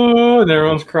just like, "Oh," and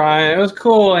everyone's crying. It was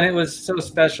cool, and it was so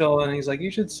special. And he's like,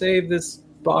 "You should save this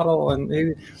bottle."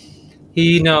 And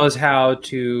he knows how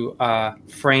to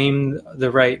frame the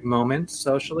right moments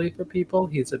socially for people.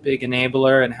 He's a big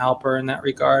enabler and helper in that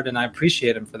regard, and I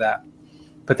appreciate him for that.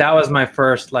 But that was my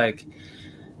first, it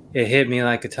hit me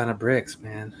like a ton of bricks,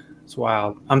 man. It's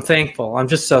wild. I'm thankful. I'm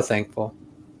just so thankful.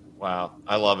 Wow.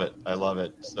 I love it.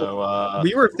 So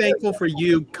we were thankful for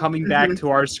you coming back to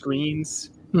our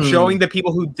screens, showing the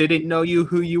people who didn't know you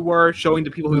who you were, showing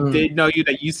the people who did know you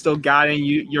that you still got it.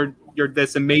 You're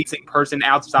this amazing person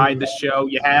outside the show.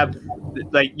 You have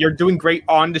you're doing great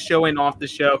on the show and off the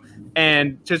show.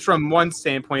 And just from one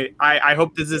standpoint, I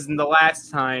hope this isn't the last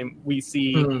time we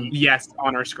see Yes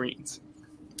on our screens.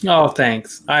 Oh,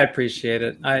 thanks. I appreciate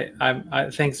it. I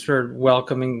thanks for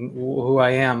welcoming who I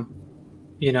am.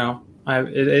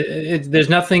 There's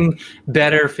nothing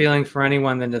better feeling for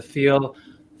anyone than to feel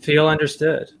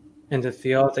understood and to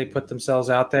feel that they put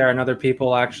themselves out there and other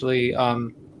people actually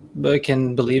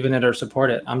can believe in it or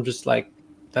support it. I'm just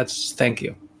thank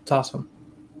you. It's awesome.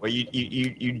 Well,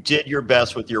 you did your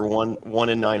best with your 1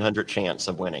 in 900 chance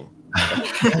of winning.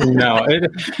 No,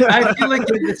 I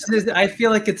feel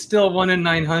like it's still 1 in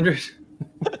 900.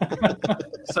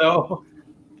 So.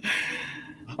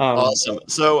 Awesome.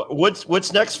 So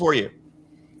what's next for you?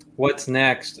 What's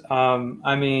next?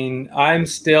 I mean, I'm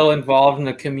still involved in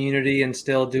the community and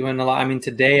still doing a lot. I mean,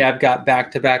 today I've got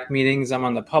back-to-back meetings. I'm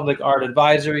on the Public Art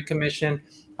Advisory Commission.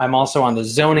 I'm also on the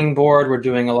zoning board. We're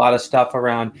doing a lot of stuff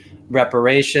around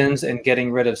reparations and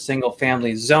getting rid of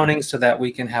single-family zoning so that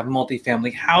we can have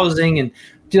multifamily housing and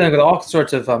dealing with all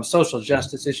sorts of social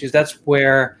justice issues. That's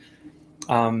where...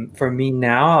 for me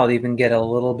now, I'll even get a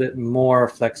little bit more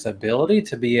flexibility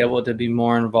to be able to be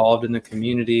more involved in the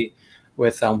community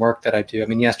with work that I do. I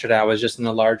mean, yesterday I was just in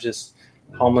the largest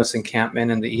homeless encampment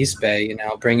in the East Bay,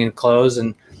 bringing clothes.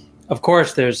 And of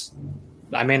course,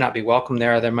 I may not be welcome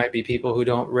there. There might be people who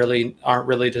aren't really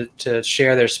to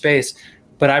share their space.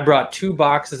 But I brought 2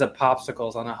 boxes of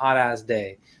popsicles on a hot ass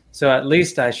day. So at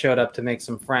least I showed up to make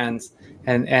some friends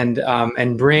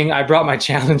I brought my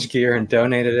challenge gear and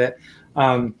donated it.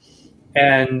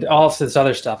 And all this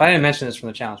other stuff. I didn't mention this from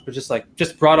the challenge, but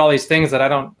just brought all these things that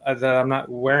I'm not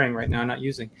wearing right now, not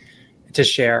using, to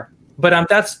share. But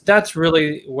that's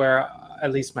really where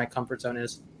at least my comfort zone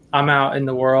is. I'm out in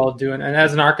the world and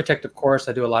as an architect, of course,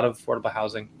 I do a lot of affordable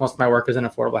housing. Most of my work is in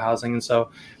affordable housing, and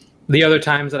so the other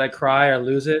times that I cry or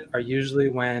lose it are usually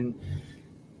when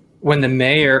when the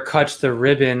mayor cuts the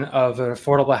ribbon of an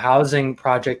affordable housing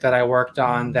project that I worked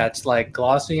on that's like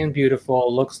glossy and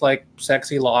beautiful, looks like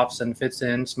sexy lofts and fits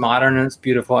in, it's modern and it's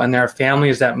beautiful, and there are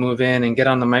families that move in and get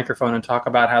on the microphone and talk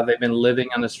about how they've been living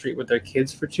on the street with their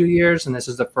kids for 2 years, and this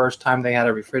is the first time they had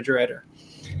a refrigerator.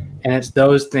 And it's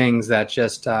those things that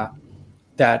just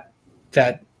that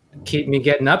keep me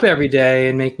getting up every day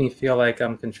and make me feel like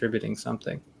I'm contributing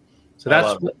something. So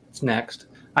that's what's next.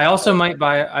 I also might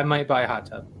buy a hot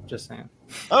tub. Just saying.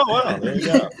 Oh wow! There you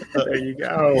go. There you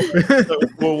go. So,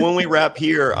 well, when we wrap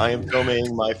here, I am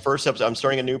filming my first episode. I'm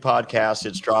starting a new podcast.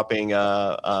 It's dropping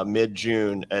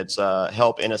mid-June. It's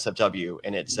Help NSFW,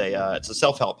 and it's a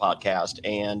self-help podcast.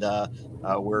 And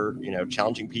we're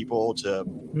challenging people to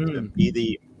be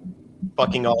the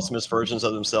fucking awesomest versions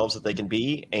of themselves that they can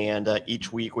be. And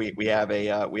each week we have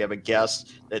a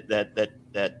guest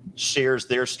that shares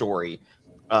their story.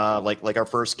 Like our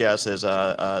first guest is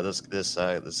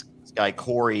this guy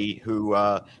Corey, who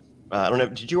I don't know.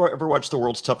 Did you ever watch The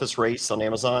World's Toughest Race on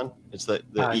Amazon? It's the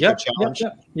Eco Challenge.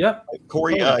 Yep.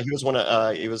 Corey, he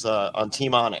was on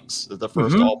Team Onyx, the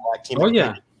first all black team. Oh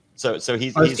yeah. So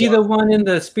he's is he the one in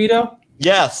the Speedo?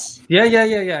 Yes. Yeah.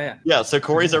 Yeah. So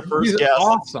Corey's our first guest.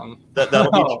 Awesome.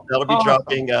 That'll be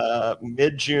dropping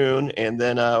mid-June, and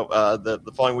then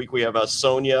the following week we have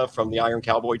Sonia from the Iron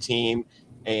Cowboy team.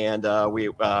 And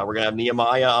we're gonna have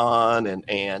Nehemiah on,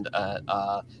 and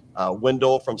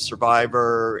Wendell from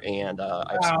Survivor, and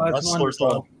I have some wrestlers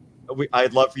on.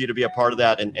 I'd love for you to be a part of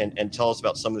that and tell us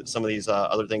about some of these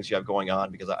other things you have going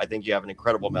on, because I think you have an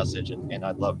incredible message, and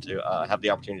I'd love to have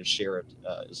the opportunity to share it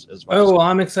as well. Oh, well,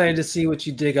 I'm excited to see what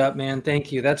you dig up, man.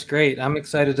 Thank you. That's great. I'm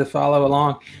excited to follow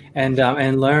along and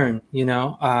learn.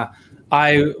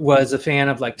 I was a fan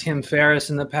of like Tim Ferriss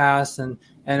in the past, and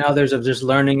others of just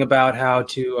learning about how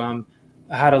to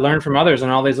learn from others and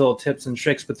all these little tips and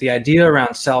tricks. But the idea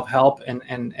around self-help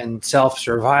and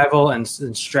self-survival and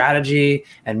strategy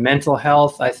and mental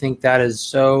health, I think that is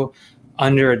so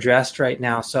under-addressed right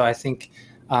now. So I think,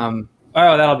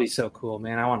 that'll be so cool,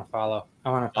 man. I want to follow.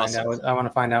 I want to find out. I want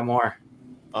to find out more.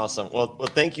 Awesome. Well,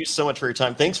 thank you so much for your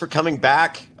time. Thanks for coming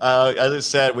back. As I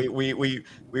said, we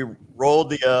rolled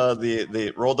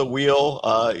the wheel.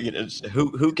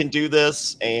 Who can do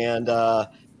this? And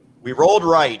we rolled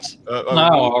right.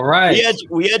 All right.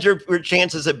 We had your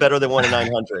chances at better than 1 in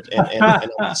 900,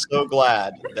 and I'm so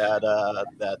glad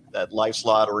that Life's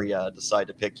Lottery decided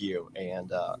to pick you. And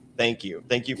thank you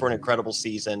for an incredible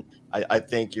season. I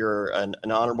think you're an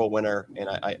honorable winner,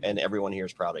 and everyone here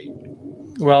is proud of you.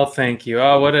 Well, thank you.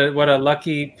 Oh, what a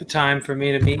lucky time for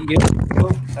me to meet you.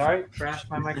 Oh, sorry, crashed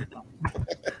my microphone.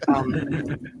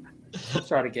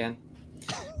 Start again.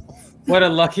 What a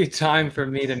lucky time for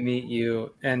me to meet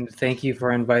you, and thank you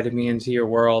for inviting me into your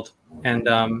world. And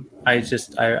I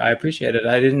appreciate it.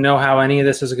 I didn't know how any of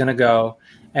this is going to go,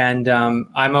 and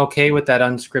I'm okay with that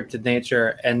unscripted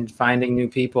nature and finding new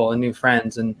people and new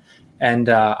friends. And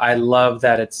I love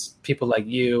that it's people like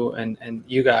you and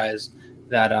you guys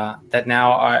that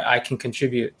now I can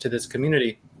contribute to this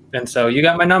community. And so you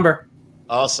got my number.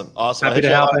 Awesome. Happy to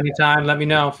help anytime. Let me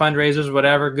know. Fundraisers,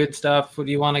 whatever, good stuff. What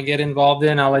do you want to get involved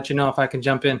in? I'll let you know if I can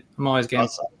jump in. I'm always game.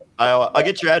 Awesome. I'll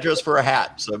get your address for a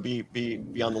hat, so be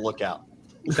on the lookout.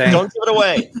 Thanks. Don't give it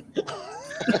away.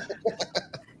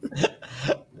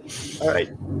 All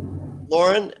right,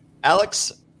 Lauren,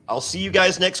 Alex, I'll see you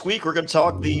guys next week. We're going to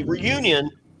talk the reunion,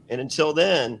 and until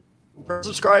then,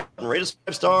 subscribe and rate us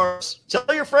 5 stars. Tell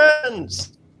your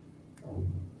friends.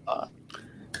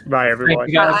 Bye, everyone.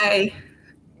 Bye.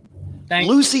 Thanks.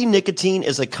 Lucy Nicotine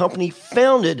is a company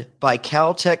founded by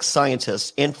Caltech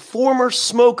scientists and former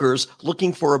smokers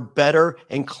looking for a better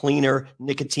and cleaner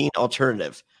nicotine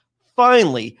alternative.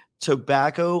 Finally,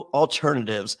 tobacco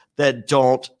alternatives that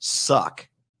don't suck.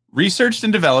 Researched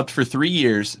and developed for 3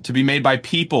 years to be made by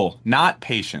people, not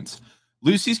patients,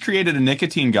 Lucy's created a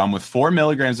nicotine gum with 4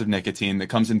 milligrams of nicotine that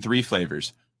comes in 3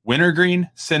 flavors: wintergreen,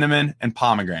 cinnamon, and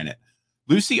pomegranate.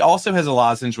 Lucy also has a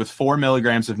lozenge with 4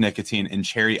 milligrams of nicotine in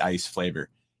cherry ice flavor.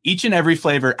 Each and every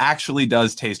flavor actually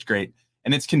does taste great,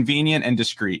 and it's convenient and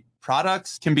discreet.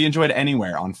 Products can be enjoyed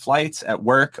anywhere, on flights, at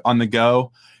work, on the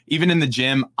go, even in the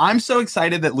gym. I'm so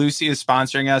excited that Lucy is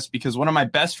sponsoring us because one of my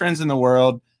best friends in the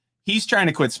world, he's trying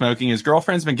to quit smoking. His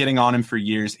girlfriend's been getting on him for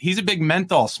years. He's a big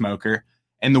menthol smoker,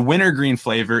 and the wintergreen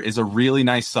flavor is a really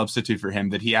nice substitute for him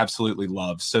that he absolutely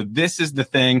loves. So this is the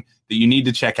thing that you need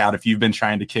to check out if you've been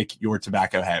trying to kick your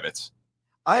tobacco habits.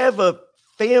 I have a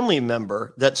family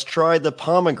member that's tried the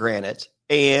pomegranate,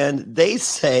 and they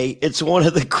say it's one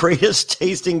of the greatest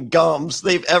tasting gums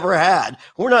they've ever had.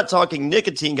 We're not talking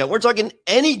nicotine gum. We're talking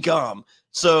any gum.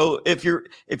 So if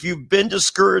you've been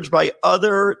discouraged by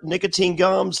other nicotine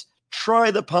gums,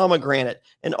 try the pomegranate.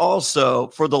 And also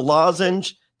for the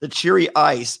lozenge, the cherry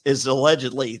ice is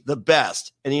allegedly the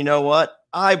best. And you know what?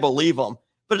 I believe them.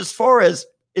 But as far as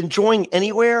enjoying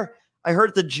anywhere, I heard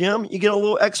at the gym, you get a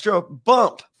little extra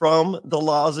bump from the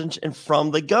lozenge and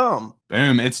from the gum.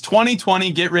 Boom. It's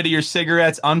 2020. Get rid of your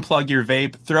cigarettes, unplug your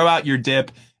vape, throw out your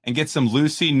dip, and get some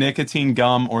Lucy nicotine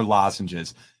gum or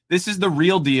lozenges. This is the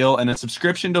real deal, and a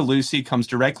subscription to Lucy comes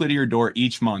directly to your door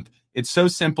each month. It's so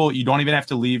simple, you don't even have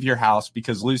to leave your house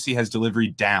because Lucy has delivery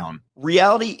down.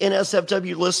 Reality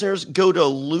NSFW listeners, go to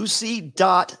lucy.co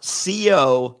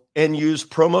and use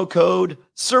promo code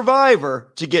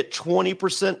SURVIVOR to get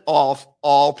 20% off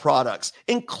all products,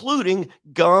 including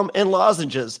gum and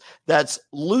lozenges. That's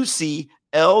Lucy,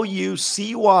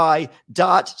 LUCY.co.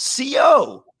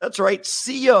 That's right,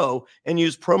 CO, and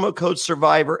use promo code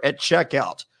SURVIVOR at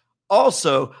checkout.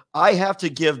 Also, I have to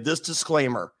give this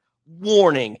disclaimer.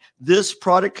 Warning, this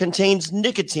product contains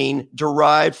nicotine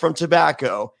derived from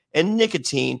tobacco, and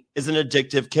nicotine is an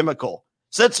addictive chemical.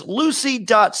 So that's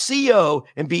lucy.co,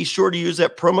 and be sure to use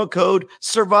that promo code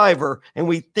SURVIVOR, and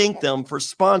we thank them for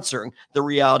sponsoring the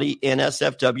Reality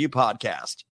NSFW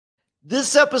podcast.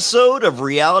 This episode of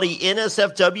Reality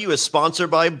NSFW is sponsored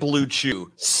by Blue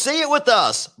Chew. Say it with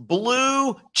us,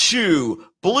 Blue Chew.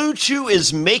 Blue Chew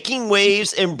is making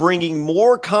waves and bringing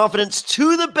more confidence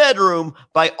to the bedroom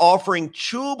by offering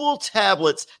chewable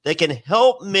tablets that can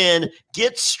help men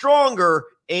get stronger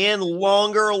and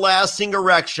longer lasting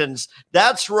erections.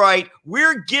 That's right,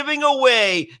 we're giving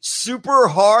away super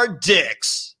hard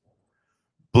dicks.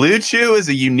 Blue Chew is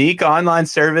a unique online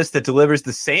service that delivers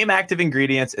the same active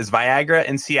ingredients as Viagra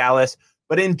and Cialis,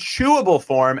 but in chewable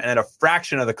form and at a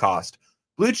fraction of the cost.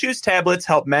 Blue Chew's tablets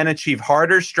help men achieve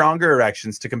harder, stronger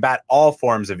erections to combat all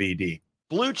forms of ED.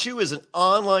 Blue Chew is an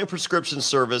online prescription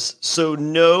service, so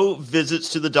no visits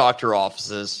to the doctor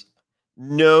offices,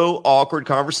 no awkward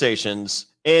conversations,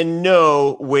 and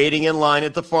no waiting in line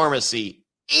at the pharmacy.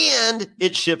 And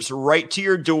it ships right to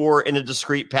your door in a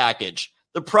discreet package.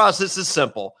 The process is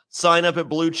simple. Sign up at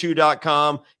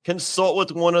BlueChew.com, consult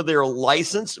with one of their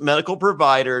licensed medical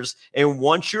providers, and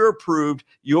once you're approved,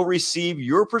 you'll receive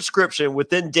your prescription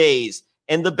within days.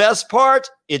 And the best part,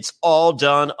 it's all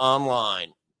done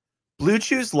online. Blue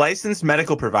Chew's licensed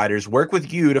medical providers work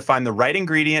with you to find the right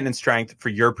ingredient and strength for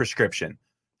your prescription.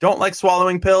 Don't like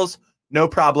swallowing pills? No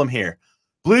problem here.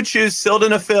 Blue Chew's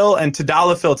sildenafil and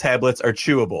tadalafil tablets are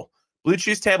chewable. Blue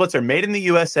Chew's tablets are made in the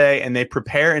USA, and they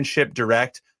prepare and ship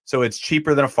direct, so it's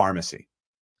cheaper than a pharmacy.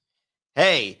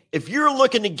 Hey, if you're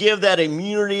looking to give that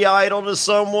immunity idol to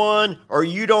someone, or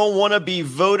you don't want to be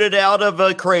voted out of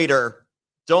a crater,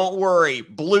 don't worry,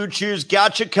 Blue Chew's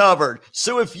got you covered.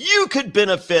 So if you could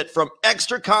benefit from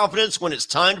extra confidence when it's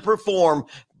time to perform,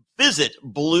 visit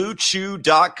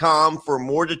BlueChew.com for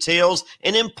more details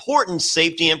and important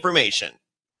safety information.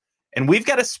 And we've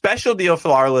got a special deal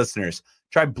for our listeners.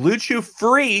 Try Blue Chew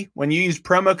free when you use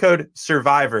promo code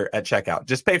SURVIVOR at checkout.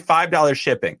 Just pay $5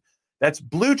 shipping. That's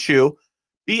Blue Chew,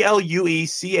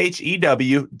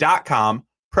 BlueChew.com,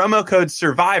 promo code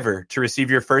SURVIVOR to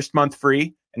receive your first month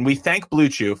free. And we thank Blue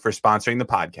Chew for sponsoring the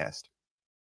podcast.